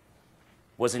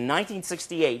was in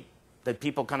 1968 that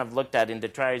people kind of looked at in the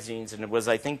triazines, and it was,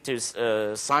 I think, to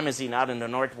simazine out in the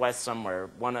northwest somewhere,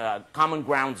 common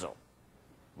groundsel,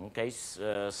 okay,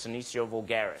 Senecio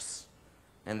vulgaris.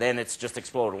 And then it's just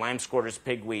exploded. Lamb squirters,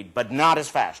 pigweed, but not as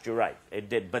fast, you're right, it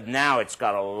did. But now it's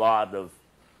got a lot of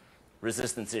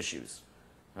resistance issues,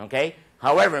 okay?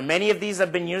 However, many of these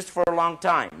have been used for a long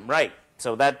time, right?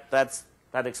 So that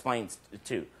explains it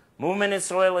too. Movement in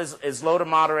soil is low to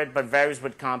moderate, but varies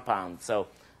with compound. So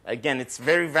again, it's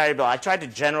very variable. I tried to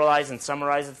generalize and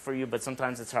summarize it for you, but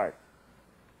sometimes it's hard.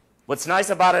 What's nice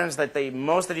about it is that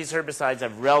most of these herbicides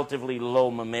have relatively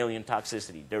low mammalian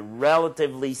toxicity. They're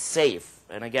relatively safe.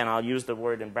 And again, I'll use the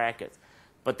word in brackets.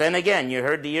 But then again, you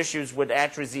heard the issues with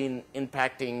atrazine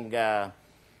impacting,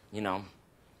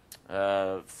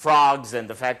 frogs, and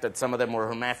the fact that some of them were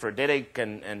hermaphroditic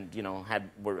and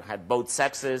had both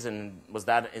sexes, and is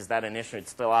that an issue?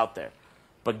 It's still out there.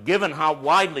 But given how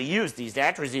widely used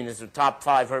atrazine is the top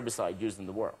 5 herbicide used in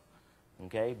the world.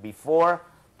 Okay, before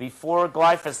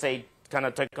glyphosate kind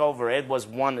of took over, it was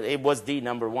the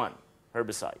number 1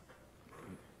 herbicide,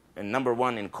 and number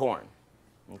 1 in corn.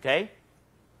 Okay,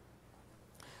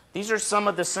 these are some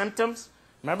of the symptoms.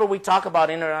 Remember, we talk about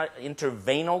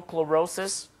intervenal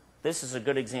chlorosis. This is a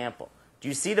good example. Do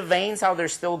you see the veins, how they're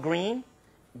still green?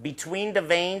 Between the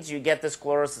veins, you get this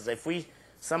chlorosis.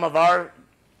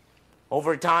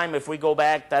 Over time, if we go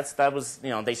back, that was,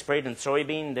 they sprayed in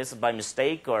soybean. This is by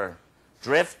mistake or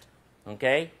drift,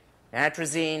 okay?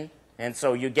 Atrazine, and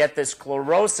so you get this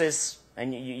chlorosis,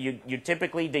 and you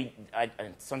typically,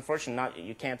 it's unfortunate,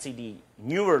 you can't see the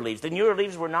newer leaves. The newer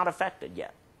leaves were not affected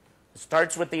yet. It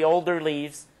starts with the older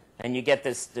leaves, and you get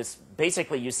this,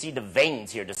 basically you see the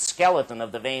veins here, the skeleton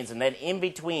of the veins, and then in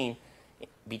between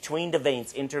the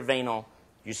veins, interveinal,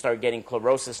 you start getting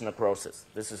chlorosis, necrosis.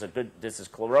 This is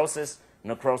chlorosis,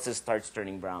 necrosis starts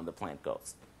turning brown, the plant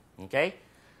goes. Okay?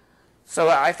 So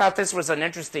I thought this was an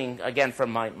interesting, again,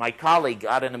 from my colleague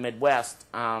out in the Midwest,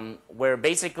 where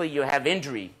basically you have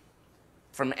injury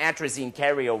from atrazine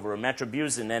carryover or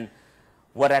metribuzin, and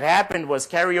what had happened was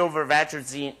carryover of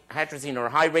atrazine or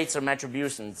high rates of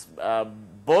metribuzins.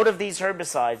 Both of these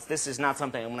herbicides, this is not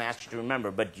something I'm going to ask you to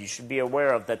remember, but you should be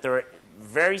aware of that they're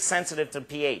very sensitive to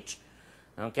pH.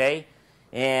 Okay?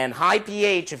 And high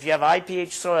pH, if you have high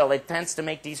pH soil, it tends to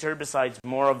make these herbicides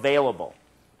more available.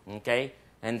 Okay?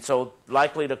 And so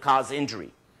likely to cause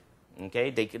injury. Okay?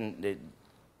 They can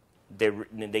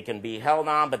be held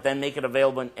on, but then make it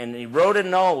available. And eroded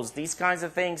nose, these kinds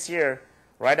of things here,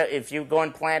 right? If you go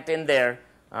and plant in there,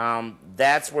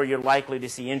 that's where you're likely to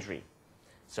see injury.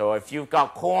 So if you've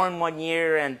got corn one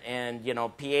year and you know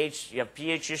pH, you have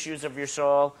pH issues of your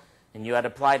soil, and you had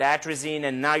applied atrazine,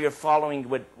 and now you're following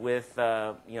with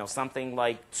you know, something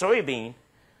like soybean,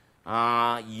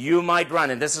 you might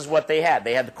run, and this is what they had.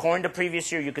 They had the corn the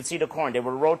previous year. You could see the corn. They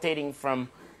were rotating from,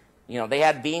 you know, they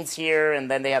had beans here, and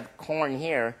then they had corn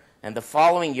here, and the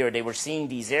following year they were seeing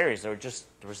these areas. There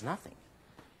was nothing.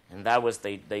 And that was,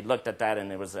 they looked at that,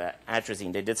 and it was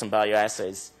atrazine. They did some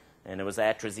bioassays, and it was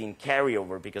atrazine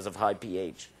carryover because of high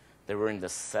pH. They were in the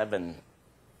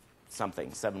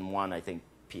 7.1, I think,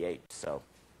 pH. So,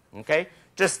 okay?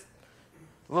 Just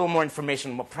a little more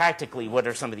information, more practically, what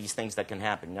are some of these things that can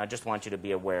happen. I just want you to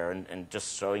be aware, and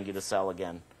just showing you the cell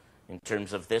again in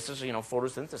terms of this is, you know,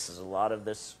 photosynthesis. A lot of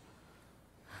this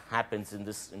happens in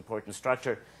this important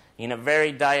structure. In a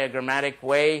very diagrammatic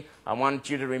way, I want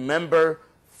you to remember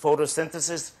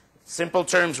photosynthesis, simple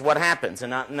terms, what happens.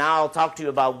 And now I'll talk to you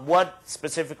about what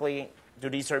specifically do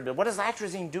these herbicides, what does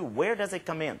atrazine do? Where does it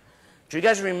come in? Do you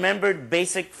guys remember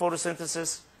basic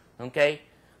photosynthesis? Okay?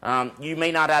 You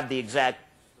may not have the exact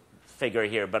figure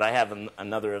here, but I have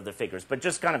another of the figures. But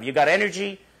just kind of, you got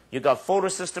energy, you got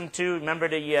photosystem 2. Remember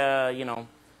the, you know,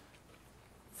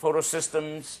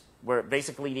 photosystems where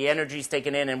basically the energy is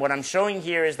taken in. And what I'm showing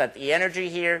here is that the energy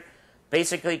here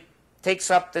basically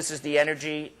takes up, this is the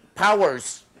energy,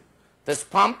 powers this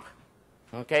pump,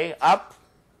 okay, up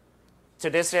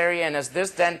to this area, and as this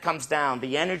then comes down,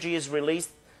 the energy is released.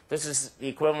 This is the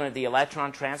equivalent of the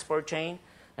electron transport chain.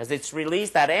 As it's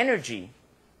released, that energy,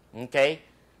 okay,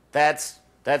 that's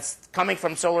coming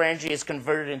from solar energy is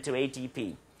converted into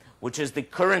ATP, which is the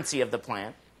currency of the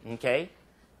plant, okay?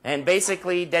 And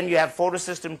basically, then you have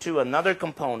photosystem 2, another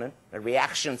component, a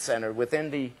reaction center within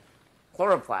the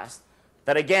chloroplast,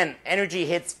 that again, energy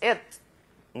hits it,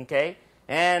 okay?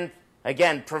 And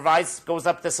again, goes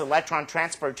up this electron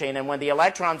transport chain, and when the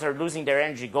electrons are losing their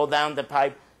energy, go down the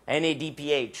pipe,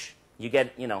 NADPH, you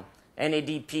get, you know,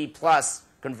 NADP plus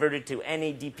converted to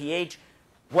NADPH.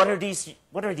 What are these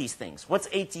things? What's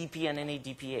ATP and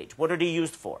NADPH? What are they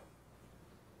used for?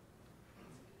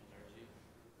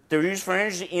 They're used for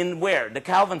energy in where? The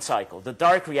Calvin cycle, the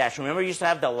dark reaction. Remember you used to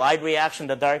have the light reaction,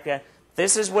 the dark reaction?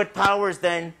 This is what powers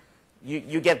then,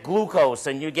 you get glucose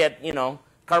and you get, you know,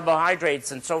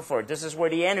 carbohydrates and so forth. This is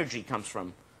where the energy comes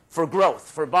from for growth,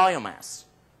 for biomass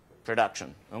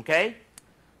production, okay?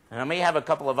 And I may have a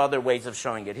couple of other ways of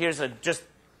showing it. Here's just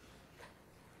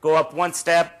go up one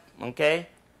step, okay?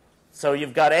 So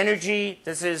you've got energy.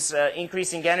 This is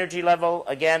increasing energy level.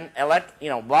 Again,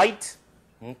 light,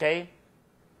 okay?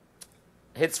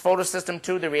 Hits photosystem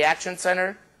 2, the reaction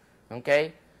center,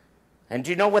 okay? And do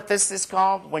you know what this is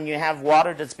called when you have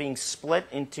water that's being split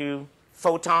into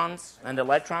photons and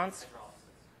electrons?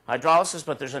 Hydrolysis,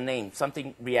 but there's a name,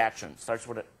 something reaction, starts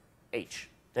with an H.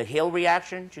 The Hill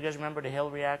reaction, do you guys remember the Hill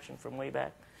reaction from way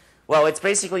back? Well, it's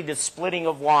basically the splitting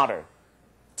of water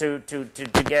to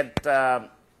get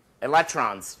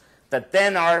electrons that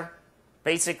then are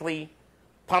basically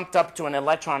pumped up to an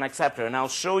electron acceptor. And I'll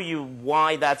show you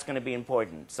why that's going to be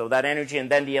important. So that energy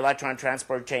and then the electron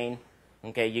transport chain,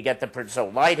 okay, you get so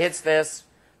light hits this,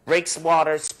 breaks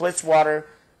water, splits water.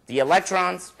 The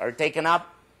electrons are taken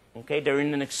up, okay, they're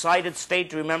in an excited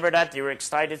state. Remember that? They're in an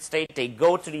excited state. They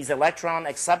go to these electron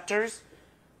acceptors,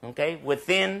 okay,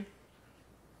 within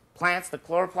plants, the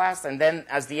chloroplast, and then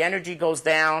as the energy goes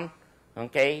down,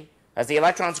 okay, as the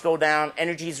electrons go down,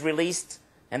 energy is released,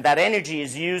 and that energy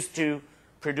is used to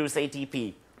produce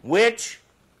ATP, which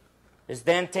is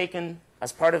then taken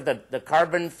as part of the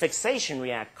carbon fixation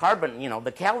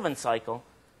the Calvin cycle,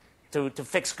 to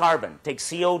fix carbon. Take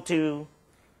CO2,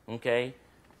 okay,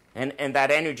 and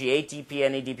that energy, ATP,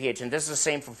 NADPH, and this is the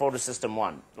same for photosystem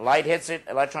 1. Light hits it,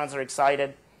 electrons are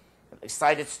excited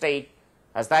state.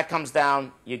 As that comes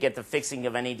down, you get the fixing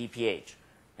of NADPH.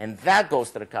 And that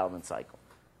goes to the Calvin cycle.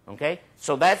 Okay?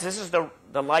 So this is the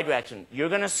light reaction. You're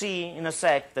going to see in a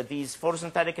sec that these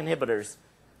photosynthetic inhibitors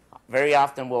very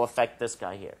often will affect this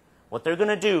guy here. What they're going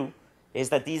to do is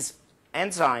that these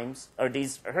enzymes, or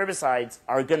these herbicides,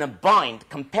 are going to bind,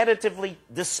 competitively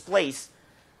displace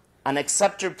an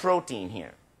acceptor protein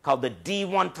here, called the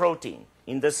D1 protein,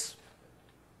 in this,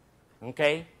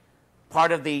 okay,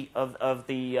 part of the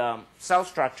cell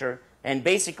structure, and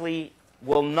basically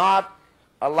will not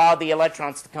allow the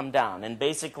electrons to come down, and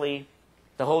basically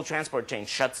the whole transport chain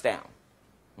shuts down,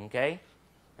 okay,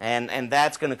 and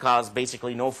that's going to cause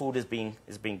basically no food is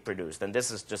being produced. And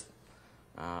this is just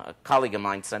a colleague of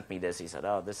mine sent me this. He said,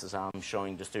 "Oh, this is how I'm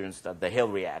showing the students the Hill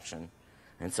reaction."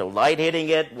 And so light hitting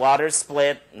it, water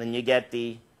split, and then you get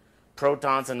the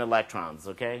protons and electrons,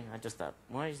 okay? I just thought,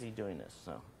 why is he doing this?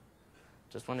 So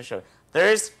just want to show you.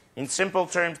 There's, in simple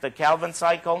terms, the Calvin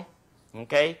cycle,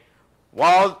 okay?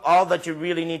 All that you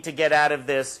really need to get out of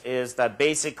this is that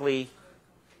basically,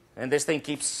 and this thing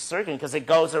keeps circling because it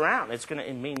goes around. It's going to,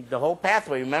 I mean, the whole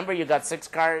pathway. Remember, you got 6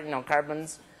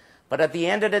 carbons. But at the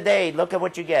end of the day, look at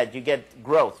what you get. You get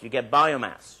growth. You get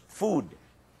biomass, food,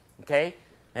 okay?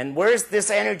 And where's this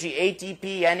energy,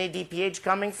 ATP, NADPH,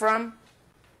 coming from?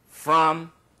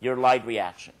 From your light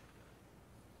reaction.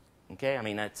 Okay? I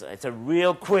mean, it's a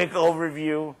real quick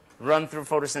overview, run through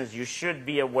photosynthesis. You should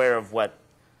be aware of what,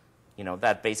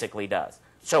 that basically does.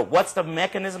 So what's the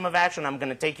mechanism of action? I'm going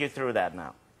to take you through that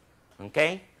now.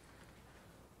 Okay?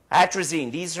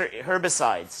 Atrazine, these are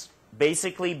herbicides,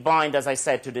 basically bind, as I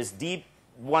said, to this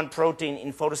D1 protein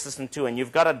in photosystem 2. And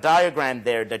you've got a diagram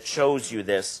there that shows you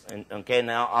this. And, okay,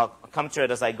 now I'll come to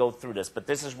it as I go through this, but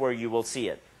this is where you will see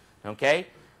it. Okay?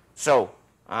 So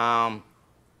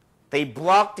they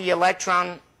block the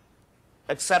electron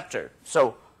acceptor.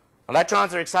 So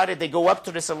electrons are excited. They go up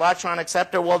to this electron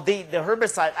acceptor. Well, the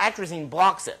herbicide, atrazine,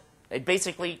 blocks it. It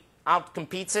basically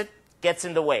outcompetes it, gets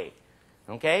in the way.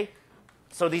 Okay?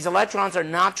 So these electrons are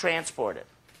not transported.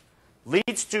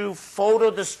 Leads to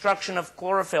photodestruction of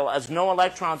chlorophyll as no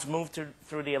electrons move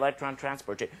through the electron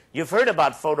transport chain. You've heard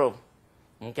about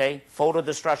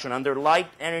photodestruction. Under light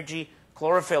energy,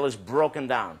 chlorophyll is broken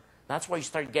down. That's why you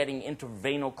start getting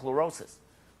intraveinochlorosis.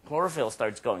 Chlorophyll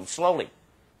starts going slowly.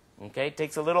 Okay? It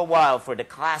takes a little while for the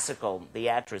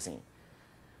atrazine.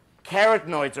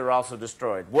 Carotenoids are also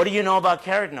destroyed. What do you know about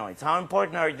carotenoids? How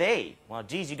important are they? Well,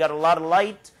 geez, you got a lot of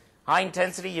light, high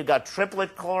intensity, you got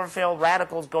triplet chlorophyll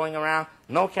radicals going around,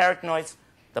 no carotenoids,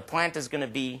 the plant is going to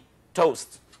be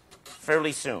toast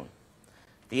fairly soon.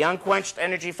 The unquenched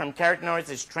energy from carotenoids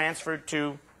is transferred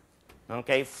to,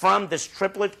 from this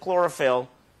triplet chlorophyll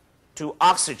to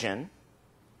oxygen.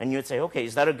 And you'd say, okay,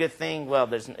 is that a good thing?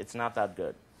 Well, it's not that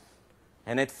good.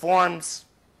 And it forms,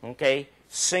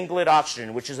 singlet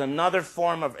oxygen, which is another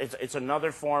form of, it's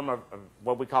another form of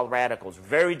what we call radicals,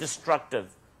 very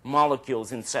destructive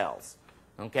molecules in cells,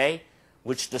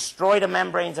 which destroy the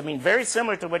membranes. I mean, very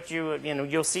similar to what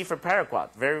you'll see for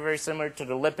paraquat, very, very similar to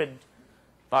the lipid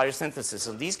biosynthesis.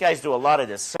 So these guys do a lot of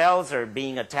this. Cells are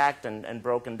being attacked and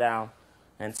broken down.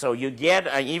 And so you get,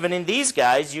 even in these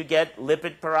guys, you get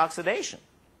lipid peroxidation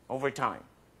over time.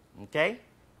 Okay?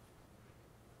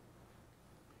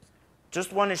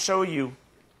 Just want to show you,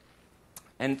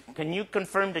 and can you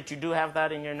confirm that you do have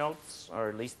that in your notes, or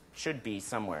at least should be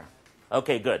somewhere?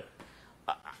 Okay, good.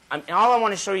 All I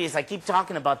want to show you is I keep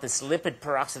talking about this lipid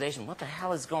peroxidation. What the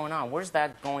hell is going on? Where's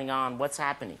that going on? What's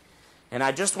happening? And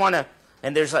I just want to,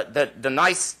 and there's the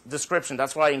nice description.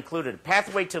 That's why I included it.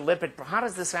 Pathway to lipid. How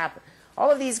does this happen?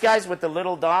 All of these guys with the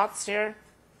little dots here,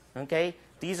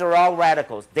 these are all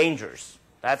radicals, dangers.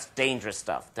 That's dangerous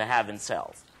stuff to have in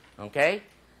cells.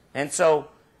 And so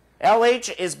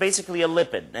LH is basically a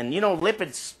lipid. And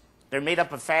lipids, they're made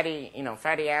up of fatty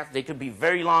acids. They could be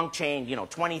very long chain,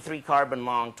 23 carbon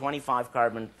long, 25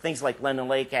 carbon, things like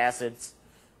linoleic acids.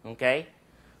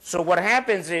 So what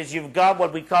happens is you've got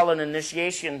what we call an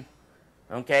initiation,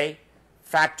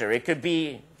 factor. It could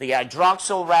be the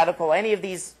hydroxyl radical, any of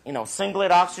these,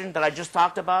 singlet oxygen that I just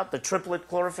talked about, the triplet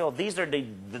chlorophyll. These are the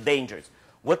dangers.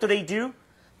 What do?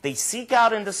 They seek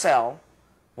out in the cell,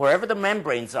 wherever the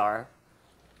membranes are.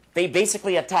 They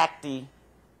basically attack the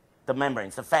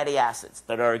membranes, the fatty acids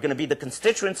that are going to be the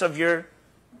constituents of your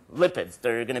lipids.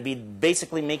 They're going to be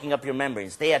basically making up your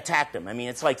membranes. They attack them. I mean,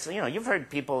 it's like, you've heard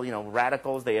people,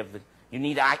 radicals, you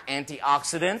need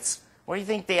antioxidants. Where do you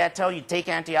think they tell you take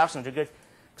antioxidants? They're good.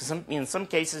 In some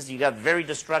cases, you got very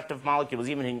destructive molecules,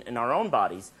 even in our own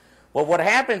bodies. Well, what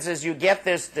happens is you get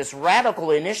this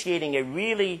radical initiating a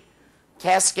really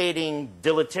cascading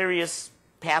deleterious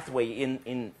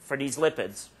pathway for these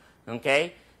lipids,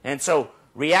 okay? And so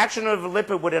reaction of a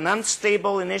lipid with an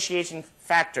unstable initiation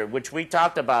factor, which we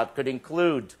talked about, could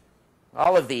include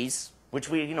all of these, which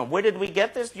we, where did we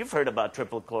get this? You've heard about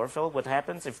triple chlorophyll. What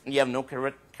happens if you have no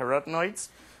carotenoids,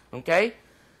 okay?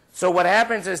 So what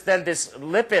happens is then this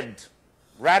lipid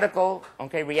radical,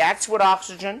 okay, reacts with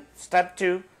oxygen, step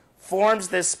 2, forms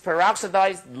this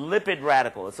peroxidized lipid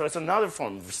radical. So it's another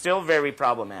form, still very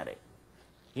problematic.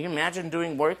 You can imagine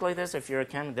doing work like this if you're a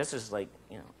chemist. This is like,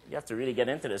 you have to really get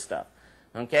into this stuff,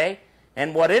 okay?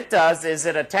 And what it does is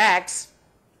it attacks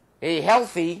a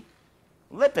healthy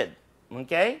lipid,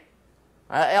 okay?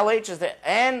 LH is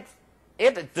and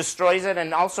it destroys it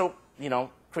and also,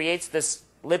 creates this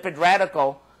lipid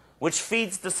radical which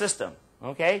feeds the system,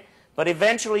 okay? But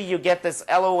eventually you get this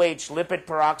LOH, lipid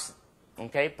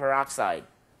peroxide,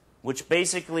 which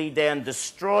basically then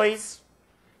destroys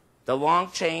the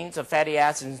long chains of fatty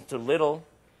acids into little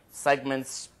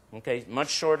segments, okay, much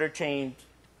shorter chained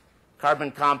carbon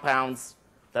compounds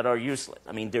that are useless.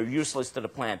 I mean, they're useless to the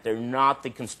plant. They're not the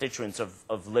constituents of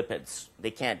lipids.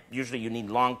 They can't. Usually you need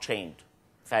long chained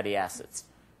fatty acids,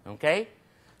 okay?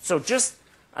 So just,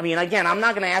 I mean, again, I'm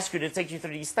not going to ask you to take you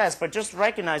through these tests, but just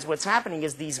recognize what's happening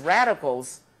is these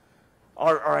radicals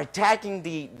are attacking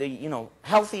the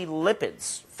healthy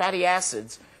lipids, fatty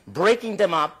acids, breaking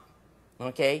them up,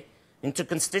 okay, into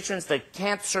constituents that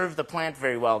can't serve the plant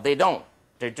very well. They don't.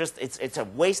 They're just, it's a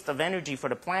waste of energy for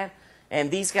the plant,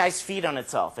 and these guys feed on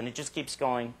itself, and it just keeps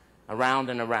going around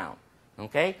and around,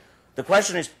 okay? The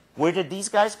question is, where did these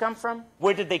guys come from?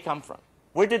 Where did they come from?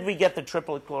 Where did we get the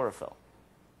triplet chlorophyll?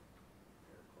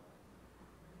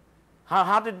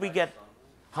 How did we get,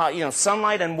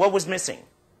 sunlight, and what was missing?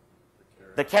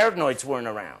 The carotenoids weren't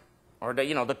around, or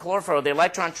the chlorophyll, the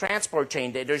electron transport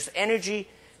chain. There's energy.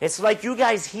 It's like you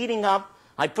guys heating up.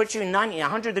 I put you in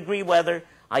 100-degree weather.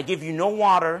 I give you no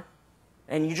water,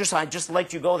 and I just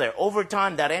let you go there. Over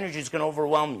time, that energy is going to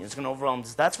overwhelm you. It's going to overwhelm you.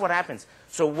 That's what happens.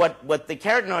 So what the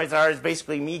carotenoids are is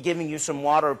basically me giving you some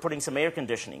water or putting some air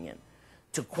conditioning in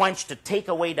to quench, to take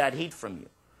away that heat from you,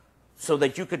 so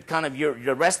that you could kind of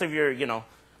the rest of your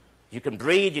you can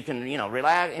breathe, you can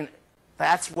relax. And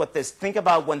that's what this. Think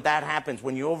about when that happens,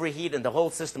 when you overheat and the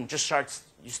whole system just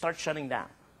you start shutting down.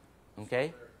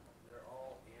 Okay. They're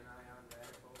all anion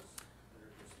radicals. They're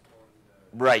just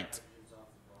pulling the right. hydrogens off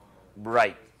the bond.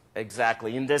 Right.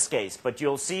 Exactly. In this case, but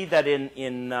you'll see that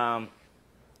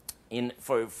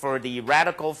for the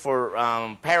radical for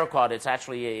paraquat, it's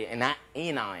actually a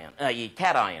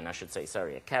cation, I should say.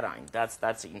 Sorry, a cation.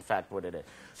 That's in fact what it is.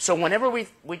 So whenever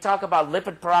we talk about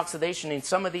lipid peroxidation in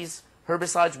some of these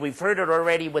herbicides, we've heard it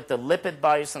already with the lipid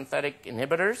biosynthetic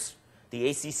inhibitors, the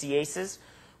ACCases.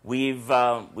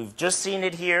 We've just seen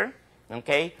it here,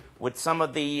 okay, with some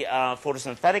of the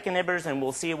photosynthetic inhibitors, and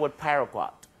we'll see it with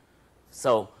paraquat.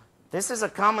 So this is a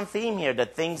common theme here,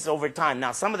 that things over time.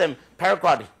 Now, some of them,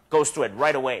 paraquat goes through it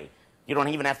right away. You don't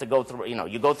even have to go through,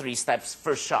 you go through these steps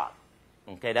first shot.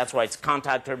 Okay, that's why it's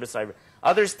contact herbicide.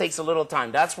 Others takes a little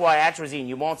time. That's why atrazine,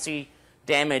 you won't see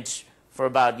damage for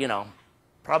about,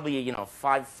 probably,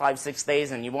 5-6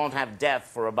 days, and you won't have death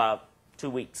for about 2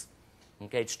 weeks.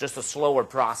 Okay, it's just a slower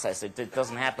process. It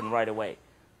doesn't happen right away.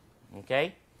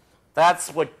 Okay,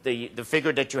 that's what the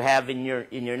figure that you have in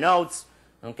your notes.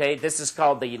 Okay, this is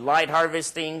called the light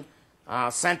harvesting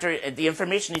center. The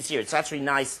information is here. It's actually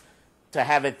nice to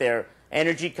have it there.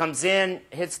 Energy comes in,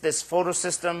 hits this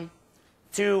photosystem.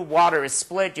 2, water is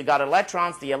split. You got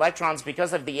electrons. The electrons,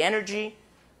 because of the energy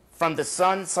from the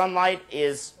sunlight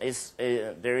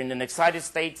they're in an excited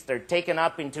state. They're taken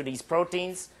up into these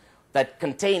proteins that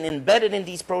contain, embedded in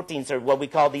these proteins are what we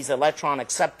call these electron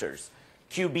acceptors,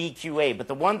 QB, QA. But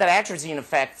the one that atrazine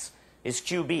affects is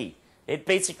QB. It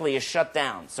basically is shut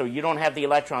down. So you don't have the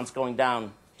electrons going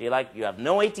down. You have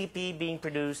no ATP being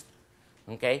produced.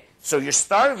 Okay? So you're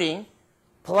starving,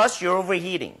 plus you're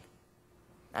overheating.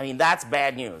 I mean, that's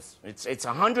bad news. It's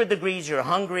 100 degrees, you're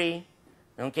hungry.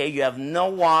 Okay? You have no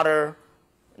water.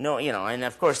 No, and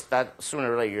of course, that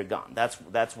sooner or later you're gone.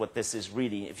 That's what this is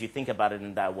really, if you think about it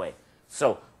in that way.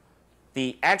 So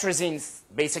the atrazine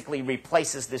basically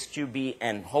replaces this QB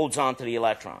and holds on to the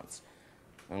electrons.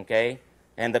 Okay?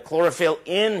 And the chlorophyll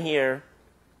in here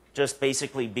just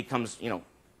basically becomes,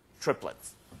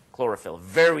 triplets. Chlorophyll,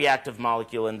 very active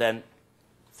molecule, and then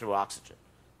through oxygen.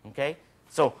 Okay?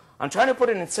 So I'm trying to put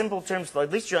it in simple terms, so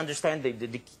at least you understand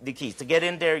the keys. To get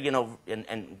in there,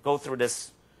 and go through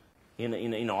this,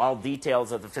 all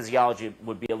details of the physiology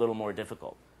would be a little more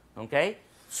difficult. Okay?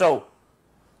 So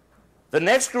the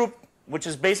next group which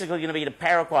is basically going to be the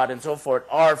paraquat and so forth,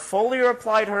 are foliar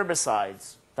applied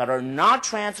herbicides that are not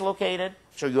translocated.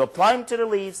 So you apply them to the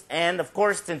leaves, and of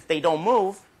course, since they don't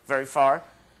move very far,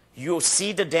 you'll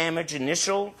see the damage.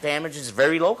 Initial damage is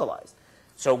very localized.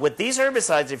 So with these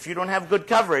herbicides, if you don't have good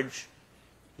coverage,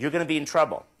 you're going to be in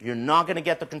trouble. You're not going to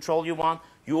get the control you want.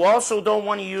 You also don't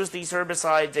want to use these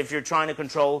herbicides if you're trying to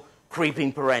control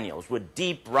creeping perennials with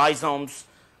deep rhizomes,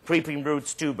 creeping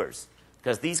roots, tubers,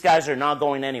 because these guys are not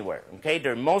going anywhere. Okay?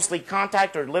 They're mostly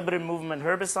contact or limited movement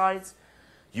herbicides.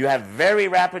 You have very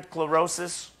rapid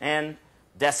chlorosis and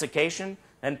desiccation.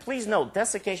 And please note,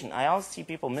 desiccation, I always see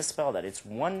people misspell that. It's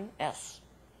one S,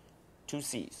 two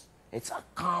C's. It's a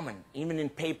common, even in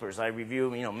papers I review,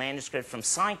 manuscripts from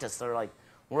scientists. They're like,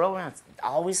 I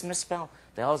always misspell.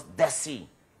 They always, deci,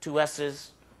 two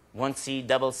S's, one C,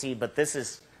 double C. But this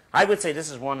is, I would say this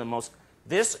is one of the most,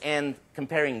 this and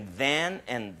comparing than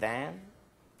and than,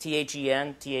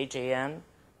 T-H-E-N, T-H-A-N,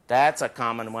 that's a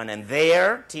common one. And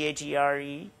there,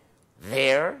 T-H-E-R-E,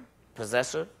 there,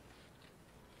 possessive.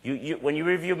 When you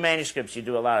review manuscripts, you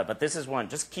do a lot of it, but this is one.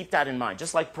 Just keep that in mind.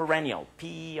 Just like perennial,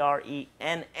 P-E-R-E-N-N-I-A-L,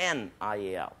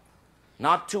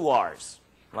 not two R's.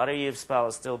 A lot of you spell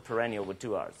it still perennial with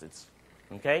two R's. It's,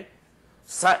 okay?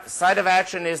 Site of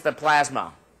action is the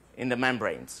plasma in the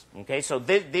membranes. Okay? So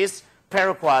this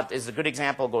paraquat is a good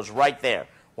example. It goes right there.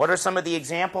 What are some of the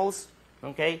examples?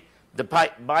 Okay? The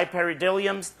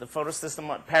biperidilliums, the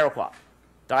photosystem, paraquat,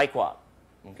 diquat,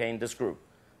 okay, in this group.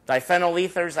 Diphenyl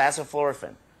ethers,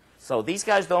 aceflorphin. So these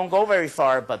guys don't go very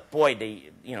far, but boy,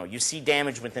 you see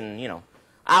damage within,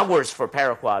 hours for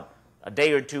paraquat, a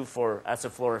day or two for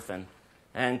aceflorphin,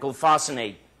 and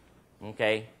glufosinate,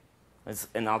 okay?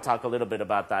 And I'll talk a little bit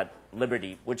about that,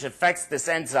 Liberty, which affects this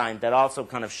enzyme that also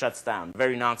kind of shuts down,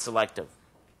 very non-selective,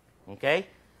 okay?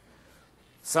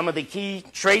 Some of the key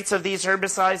traits of these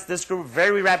herbicides, this group,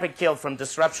 very rapid kill from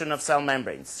disruption of cell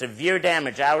membranes, severe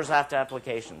damage hours after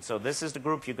application. So this is the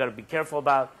group you've got to be careful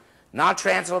about. Not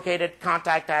translocated,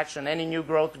 contact action, any new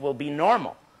growth will be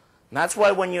normal. And that's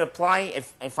why when you apply,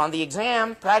 if on the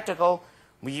exam, practical,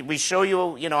 we show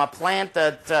you, a plant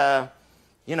that,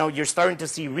 you're starting to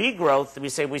see regrowth. We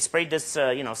say we sprayed this,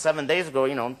 7 days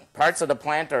ago, parts of the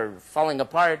plant are falling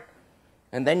apart.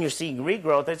 And then you're seeing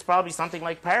regrowth, it's probably something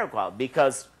like paraquat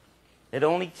because it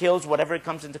only kills whatever it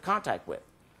comes into contact with.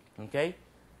 Okay?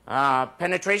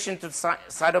 Penetration to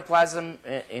cytoplasm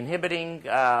inhibiting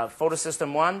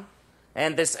photosystem 1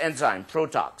 and this enzyme,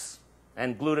 Protox,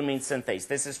 and glutamine synthase.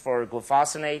 This is for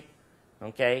glufosinate,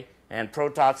 okay? And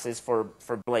Protox is for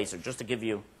blazer, just to give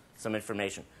you some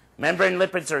information. Membrane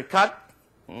lipids are cut,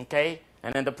 okay?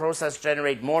 And then the process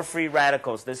generate more free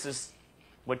radicals. This is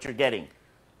what you're getting.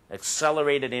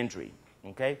 Accelerated injury,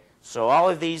 okay? So all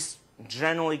of these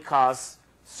generally cause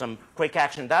some quick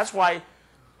action. That's why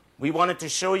we wanted to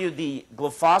show you the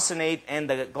glufosinate and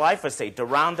the glyphosate, the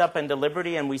Roundup and the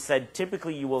Liberty, and we said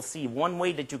typically you will see one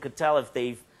way that you could tell if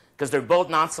they've, because they're both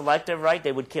non-selective, right?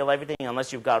 They would kill everything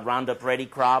unless you've got Roundup Ready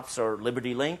crops or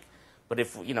Liberty Link. But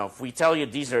if we tell you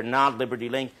these are not Liberty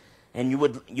Link, and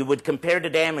you would compare the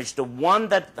damage, the one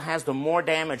that has the more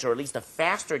damage, or at least the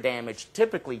faster damage,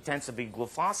 typically tends to be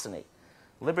glufosinate,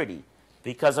 Liberty,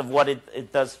 because of what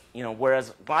it does,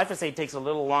 whereas glyphosate takes a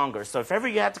little longer. So if ever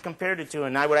you had to compare the two,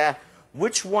 and I would ask,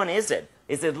 which one is it?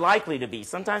 Is it likely to be?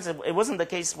 Sometimes it wasn't the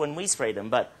case when we sprayed them,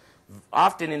 but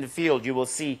often in the field you will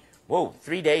see, whoa,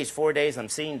 3 days, 4 days, I'm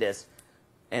seeing this,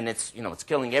 and it's, it's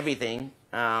killing everything.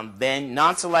 Then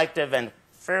non-selective and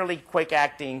fairly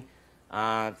quick-acting,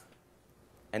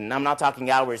 and I'm not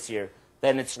talking hours here,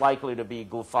 then it's likely to be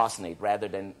glufosinate rather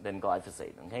than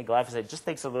glyphosate. Okay? Glyphosate just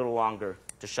takes a little longer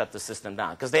to shut the system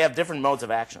down because they have different modes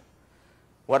of action.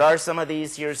 What are some of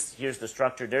these? Here's the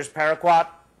structure. There's paraquat.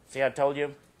 See, I told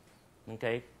you?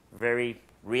 Okay? Very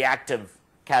reactive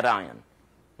cation.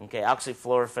 Okay?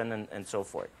 Oxyfluorphin and so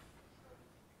forth.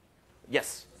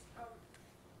 Yes?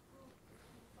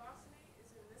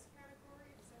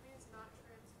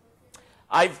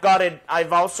 I've got it.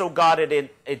 I've also got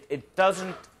it. It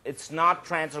doesn't. It's not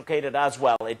translocated as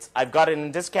well. I've got it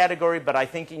in this category, but I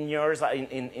think in yours,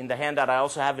 in the handout, I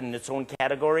also have it in its own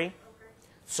category. Okay.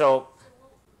 So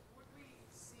would we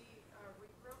see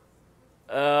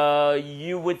regrowth?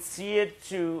 You would see it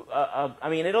to. I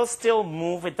mean, it'll still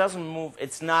move. It doesn't move.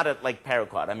 It's not like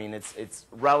paraquat. I mean, it's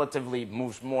relatively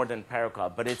moves more than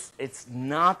paraquat, but it's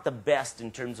not the best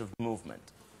in terms of movement.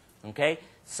 Okay.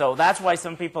 So that's why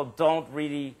some people don't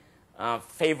really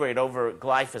favor it over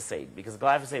glyphosate, because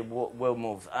glyphosate will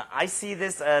move. I see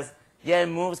this as, yeah, it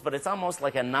moves, but it's almost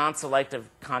like a non-selective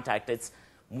contact. It's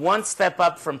one step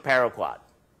up from paraquat,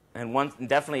 and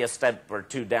definitely a step or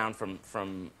two down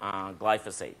from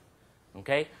glyphosate.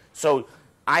 Okay? So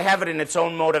I have it in its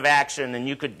own mode of action, and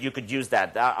you could use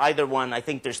that. Either one, I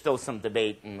think there's still some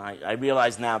debate, and I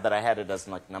realize now that I had it as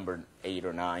like number 8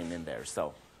 or 9 in there.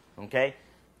 So, okay?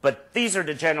 But these are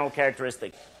the general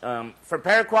characteristics. For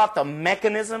paraquat, the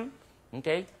mechanism,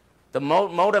 okay, the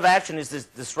mode of action is to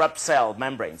disrupt cell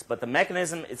membranes, but the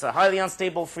mechanism, it's a highly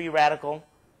unstable free radical.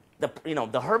 The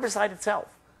herbicide itself,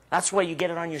 that's why you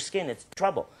get it on your skin. It's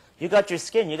trouble. You got your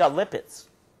skin, you got lipids.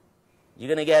 You're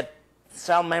going to get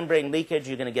cell membrane leakage,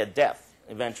 you're going to get death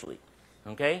eventually.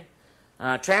 Okay?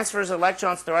 Transfers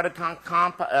electrons throughout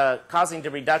causing the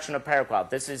reduction of paraquat.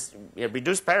 This is,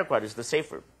 reduced paraquat is the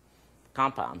safer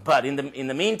compound. But in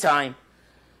the meantime,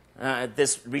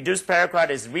 this reduced paraquat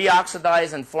is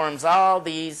reoxidized and forms all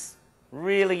these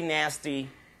really nasty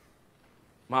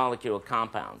molecule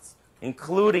compounds,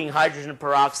 including hydrogen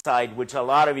peroxide, which a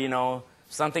lot of you know,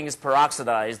 if something is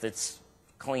peroxidized, it's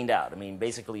cleaned out. I mean,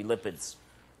 basically lipids.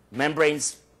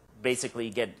 Membranes basically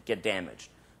get damaged.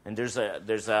 And there's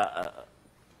a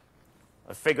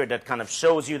figure that kind of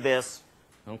shows you this.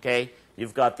 Okay?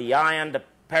 You've got the ion, the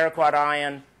paraquat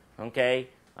ion, okay?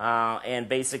 And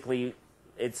basically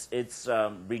it's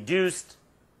reduced,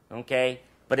 okay?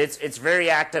 But it's very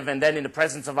active, and then in the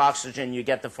presence of oxygen, you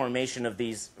get the formation of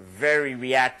these very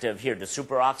reactive, here, the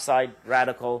superoxide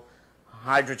radical,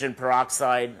 hydrogen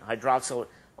peroxide, hydroxyl,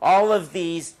 all of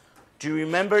these. Do you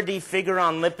remember the figure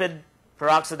on lipid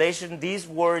peroxidation? These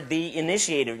were the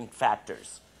initiating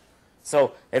factors.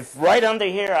 So if right under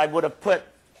here I would have put,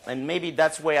 and maybe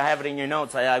that's the way I have it in your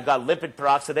notes, I've got lipid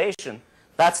peroxidation,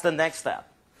 that's the next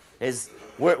step. Is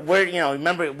where you know,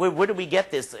 remember, where do we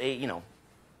get this, you know,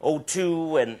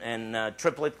 O2 and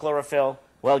triplet chlorophyll?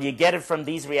 Well, you get it from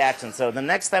these reactions. So the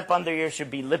next step under here should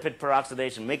be lipid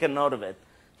peroxidation. Make a note of it.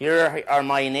 Here are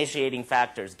my initiating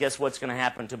factors. Guess what's going to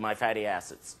happen to my fatty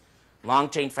acids?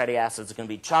 Long-chain fatty acids are going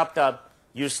to be chopped up,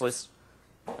 useless.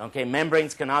 Okay,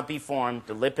 membranes cannot be formed.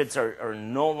 The lipids are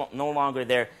no longer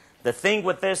there. The thing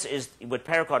with this is, with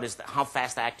paraquat, is how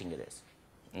fast-acting it is.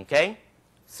 Okay?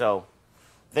 So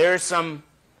there's some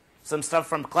stuff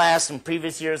from class in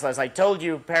previous years. As I told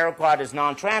you, paraquat is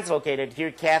non-translocated.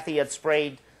 Here, Kathy had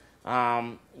sprayed,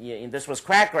 this was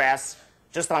crackgrass,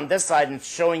 just on this side, and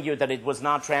showing you that it was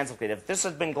not translocated. If this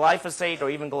had been glyphosate or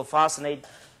even glufosinate,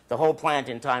 the whole plant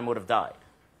in time would have died.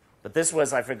 But this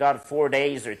was, I forgot, 4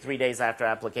 days or 3 days after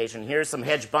application. Here's some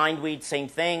hedge bindweed, same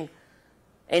thing.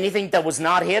 Anything that was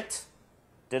not hit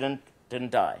didn't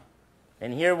die.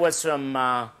 And here was some,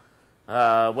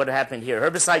 what happened here?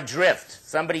 Herbicide drift.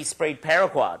 Somebody sprayed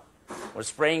paraquat, or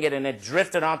spraying it, and it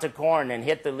drifted onto corn and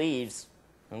hit the leaves.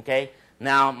 Okay?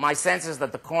 Now, my sense is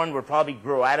that the corn will probably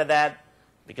grow out of that,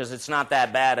 because it's not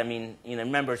that bad. I mean, you know,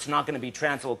 remember, it's not going to be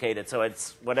translocated, so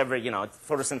it's whatever, you know,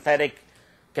 photosynthetic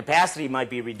capacity might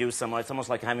be reduced somewhat. It's almost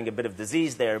like having a bit of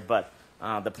disease there, but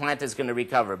the plant is going to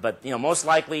recover. But, you know, most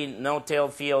likely no-till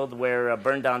field where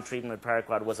burn-down treatment with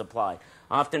paraquat was applied.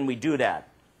 Often we do that.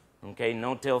 Okay,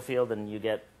 no-till field, and you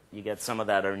get some of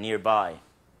that or nearby.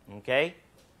 Okay?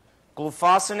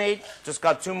 Glufosinate, just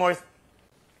got 2 more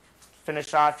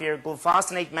finished off here.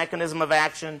 Glufosinate mechanism of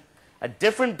action. A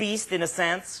different beast in a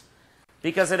sense,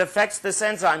 because it affects this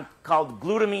enzyme called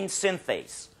glutamine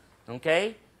synthase.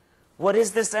 Okay? What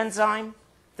is this enzyme?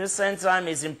 This enzyme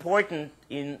is important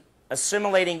in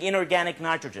assimilating inorganic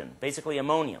nitrogen, basically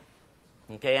ammonia.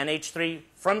 Okay, NH3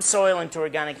 from soil into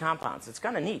organic compounds. It's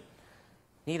kind of neat.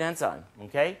 Neat enzyme.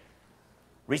 Okay?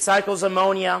 Recycles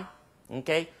ammonia.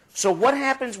 Okay? So what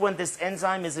happens when this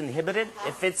enzyme is inhibited,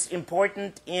 if it's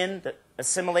important in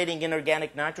assimilating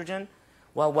inorganic nitrogen?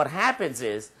 Well, what happens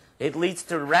is it leads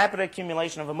to rapid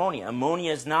accumulation of ammonia.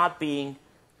 Ammonia is not being,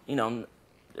 you know,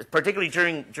 particularly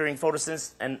during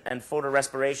photosynthesis and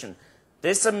photorespiration.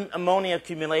 There's some ammonia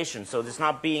accumulation, so it's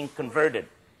not being converted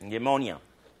in the ammonia.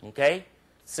 Okay?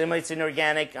 Assimilates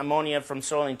inorganic ammonia from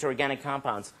soil into organic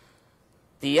compounds.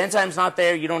 The enzyme's not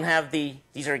there. You don't have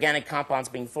these organic compounds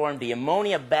being formed. The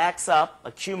ammonia backs up,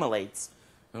 accumulates.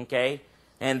 Okay?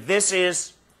 And this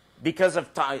is because of,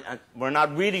 we're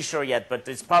not really sure yet, but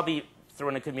it's probably through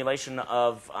an accumulation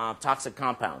of toxic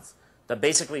compounds that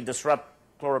basically disrupt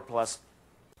chloroplast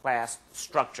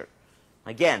structure.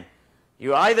 Again,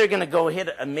 you're either going to go hit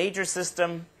a major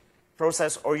system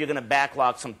process, or you're going to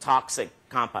backlog some toxic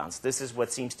compounds. This is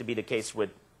what seems to be the case with,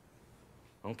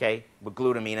 okay, with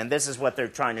glutamine, and this is what they're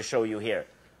trying to show you here.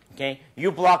 Okay,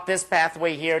 you block this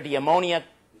pathway here, the ammonia,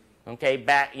 okay,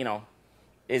 back, you know,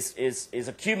 is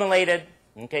accumulated.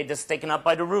 Okay, this is taken up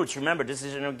by the roots. Remember, this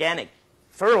is an organic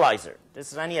fertilizer.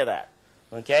 This is any of that.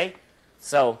 Okay,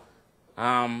 so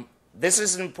this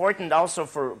is important also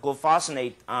for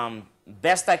glufosinate.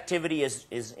 Best activity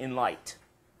is in light.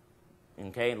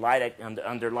 okay,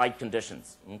 under light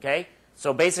conditions, okay?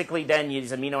 So basically then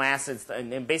these amino acids,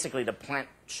 and basically the plant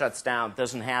shuts down,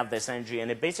 doesn't have this energy,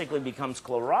 and it basically becomes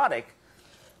chlorotic,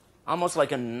 almost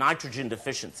like a nitrogen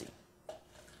deficiency.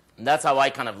 And that's how I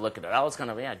kind of look at it. I was kind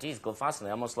of, yeah, geez,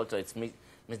 glufosinate almost looks like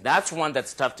that's one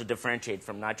that's tough to differentiate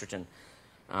from nitrogen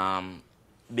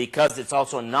because it's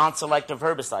also a non-selective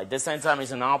herbicide. This enzyme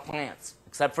is in all plants,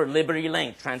 except for Liberty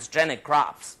Link, transgenic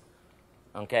crops,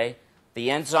 okay? The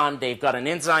enzyme, they've got an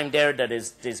enzyme there that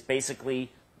is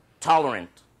basically tolerant,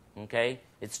 okay?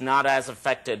 It's not as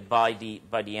affected by the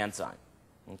enzyme,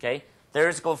 okay?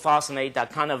 There's glufosinate,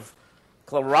 that kind of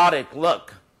chlorotic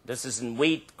look. This is in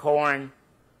wheat, corn,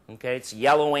 okay? It's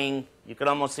yellowing. You could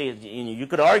almost see it. You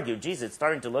could argue, geez, it's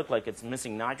starting to look like it's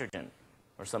missing nitrogen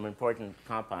or some important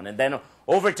compound. And then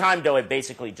over time, though, it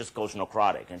basically just goes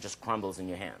necrotic and just crumbles in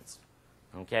your hands,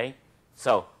 okay?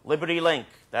 So Liberty Link,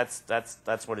 that's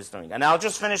what it's doing. And I'll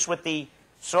just finish with the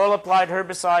soil-applied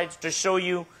herbicides to show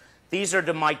you. These are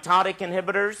the mitotic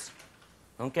inhibitors,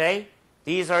 okay?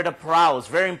 These are the PROWs,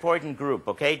 very important group,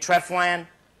 okay? Treflan,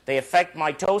 they affect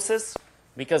mitosis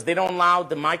because they don't allow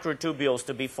the microtubules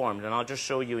to be formed. And I'll just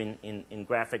show you in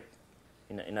graphic,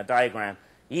 in a diagram.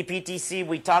 EPTC,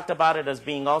 we talked about it as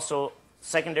being also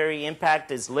secondary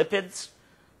impact is lipids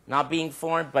not being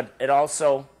formed, but it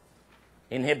also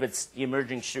inhibits the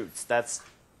emerging shoots.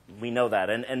 We know that.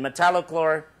 And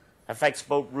metallochlor affects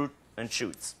both root and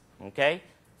shoots, okay?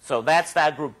 So that's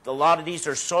that group. A lot of these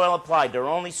are soil applied. They're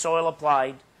only soil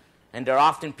applied, and they're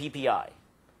often PPI.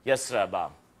 Yes,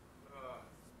 Bob.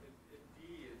 In D,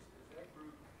 is that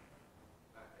group,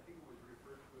 I think it was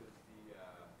referred to as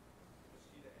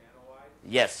the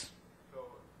acetoanides? Yes. So,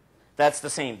 That's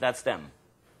the same. That's them.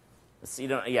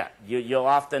 Yeah, you'll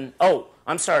often, oh,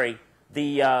 I'm sorry.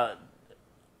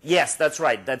 Yes, that's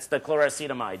right. That's the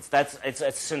chloracetamides. It's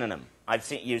a synonym. I've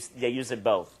seen they use it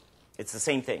both. It's the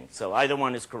same thing. So either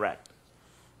one is correct.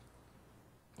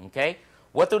 Okay?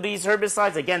 What do these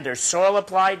herbicides? Again, they're soil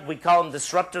applied. We call them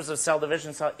disruptors of cell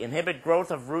division. So inhibit growth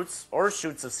of roots or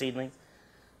shoots of seedlings.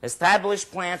 Establish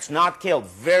plants, not killed.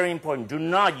 Very important. Do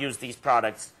not use these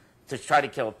products to try to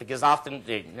kill it because often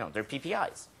they're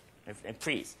PPIs and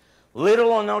pre's. Little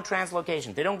or no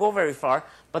translocation. They don't go very far,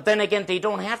 but then again, they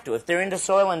don't have to. If they're in the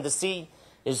soil and the seed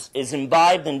is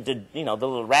imbibed and the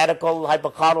little radical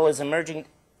hypocotyl is emerging,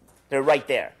 they're right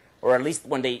there, or at least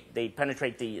when they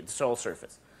penetrate the soil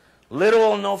surface. Little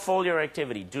or no foliar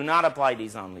activity. Do not apply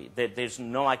these on leaves. There's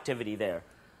no activity there.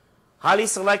 Highly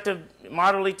selective,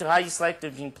 moderately to highly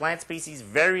selective in plant species,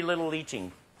 very little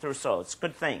leaching through soil. It's a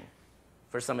good thing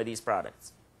for some of these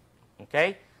products.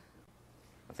 Okay?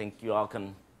 I think you all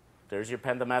can... There's your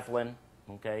pendimethalin,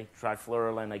 okay,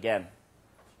 trifluralin again.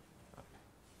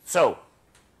 So,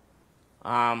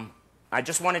 I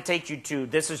just want to take you to,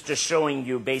 this is just showing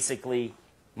you basically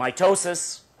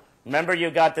mitosis. Remember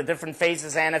you got the different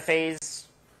phases, anaphase,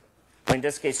 in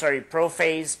this case, sorry,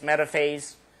 prophase,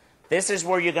 metaphase. This is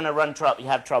where you're going to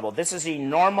have trouble. This is the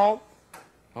normal,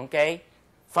 okay,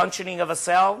 functioning of a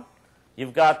cell.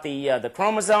 You've got the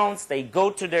chromosomes, they go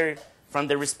to from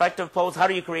their respective poles. How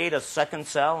do you create a second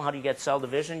cell? How do you get cell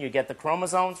division? You get the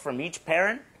chromosomes from each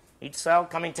parent, each cell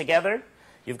coming together.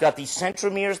 You've got these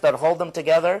centromeres that hold them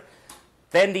together.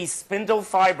 Then these spindle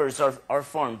fibers are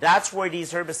formed. That's where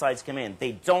these herbicides come in.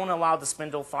 They don't allow the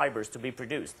spindle fibers to be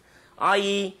produced,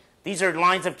 i.e., these are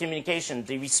lines of communication.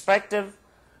 The respective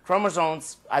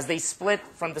chromosomes, as they split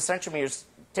from the centromeres,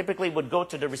 typically would go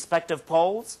to the respective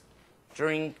poles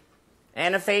during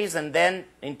anaphase, and then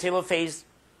in telophase,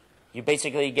 you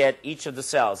basically get each of the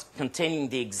cells containing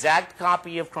the exact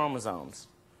copy of chromosomes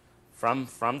from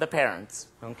the parents,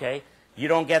 okay? You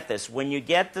don't get this. When you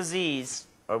get disease,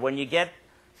 or when you get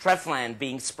Treflan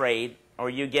being sprayed, or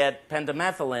you get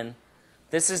pendimethalin,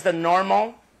 this is the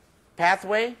normal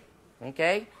pathway,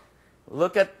 okay?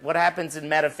 Look at what happens in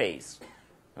metaphase,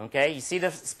 okay? You see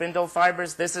the spindle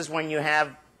fibers? This is when you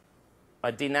have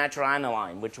a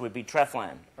denaturanoline, which would be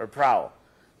Treflan or Prowl.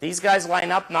 These guys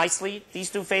line up nicely. These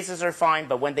two phases are fine,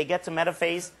 but when they get to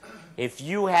metaphase, if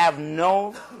you have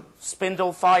no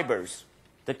spindle fibers,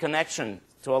 the connection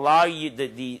to allow you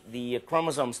the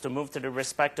chromosomes to move to the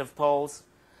respective poles,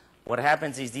 what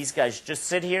happens is these guys just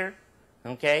sit here,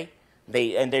 okay?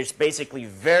 And there's basically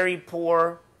very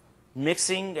poor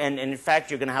mixing, and in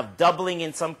fact, you're going to have doubling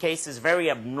in some cases,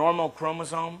 very abnormal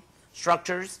chromosome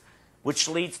structures, which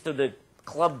leads to the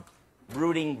club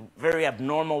rooting, very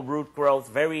abnormal root growth,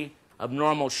 very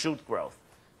abnormal shoot growth.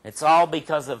 It's all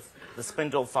because of the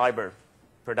spindle fiber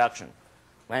production.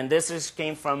 And this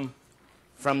came from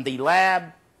the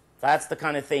lab. That's the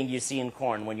kind of thing you see in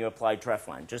corn when you apply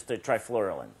Treflan, just the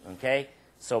trifluralin, okay?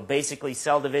 So basically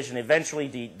cell division, eventually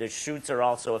the shoots are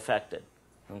also affected.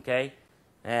 Okay?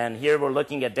 And here we're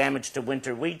looking at damage to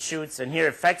winter wheat shoots. And here,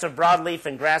 effects of broadleaf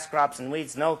and grass crops and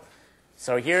weeds. No.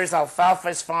 So here's alfalfa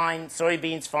is fine,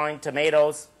 soybeans fine,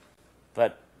 tomatoes.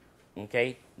 But,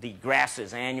 okay, the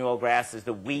grasses, annual grasses,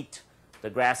 the wheat, the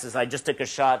grasses. I just took a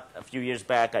shot a few years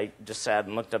back. I just sat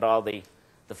and looked at all the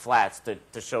flats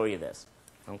to show you this.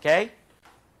 Okay?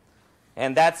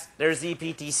 And there's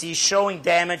EPTC showing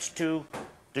damage to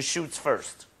the shoots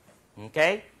first.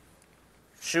 Okay?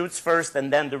 Shoots first,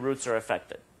 and then the roots are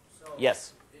affected. So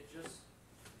yes? It just,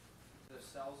 the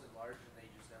cells enlarge and they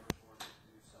just never form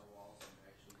into cell walls and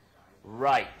actually die.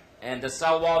 Right. And the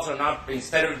cell walls are not,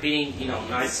 instead of being,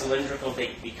 nice cylindrical,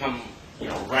 they become,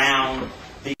 round,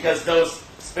 because those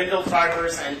spindle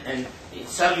fibers and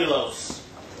cellulose,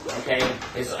 okay,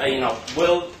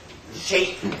 will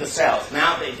shape the cells.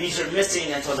 Now these are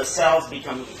missing, and so the cells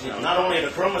become, not only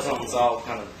the chromosomes all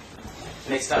kind of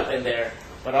mixed up in there,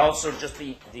 but also just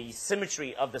the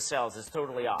symmetry of the cells is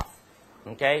totally off.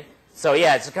 Okay? So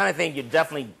yeah, it's the kind of thing you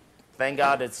definitely, thank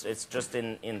God it's just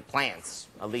in plants,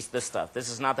 at least this stuff. This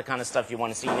is not the kind of stuff you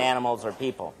want to see in animals or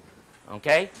people.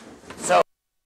 Okay? So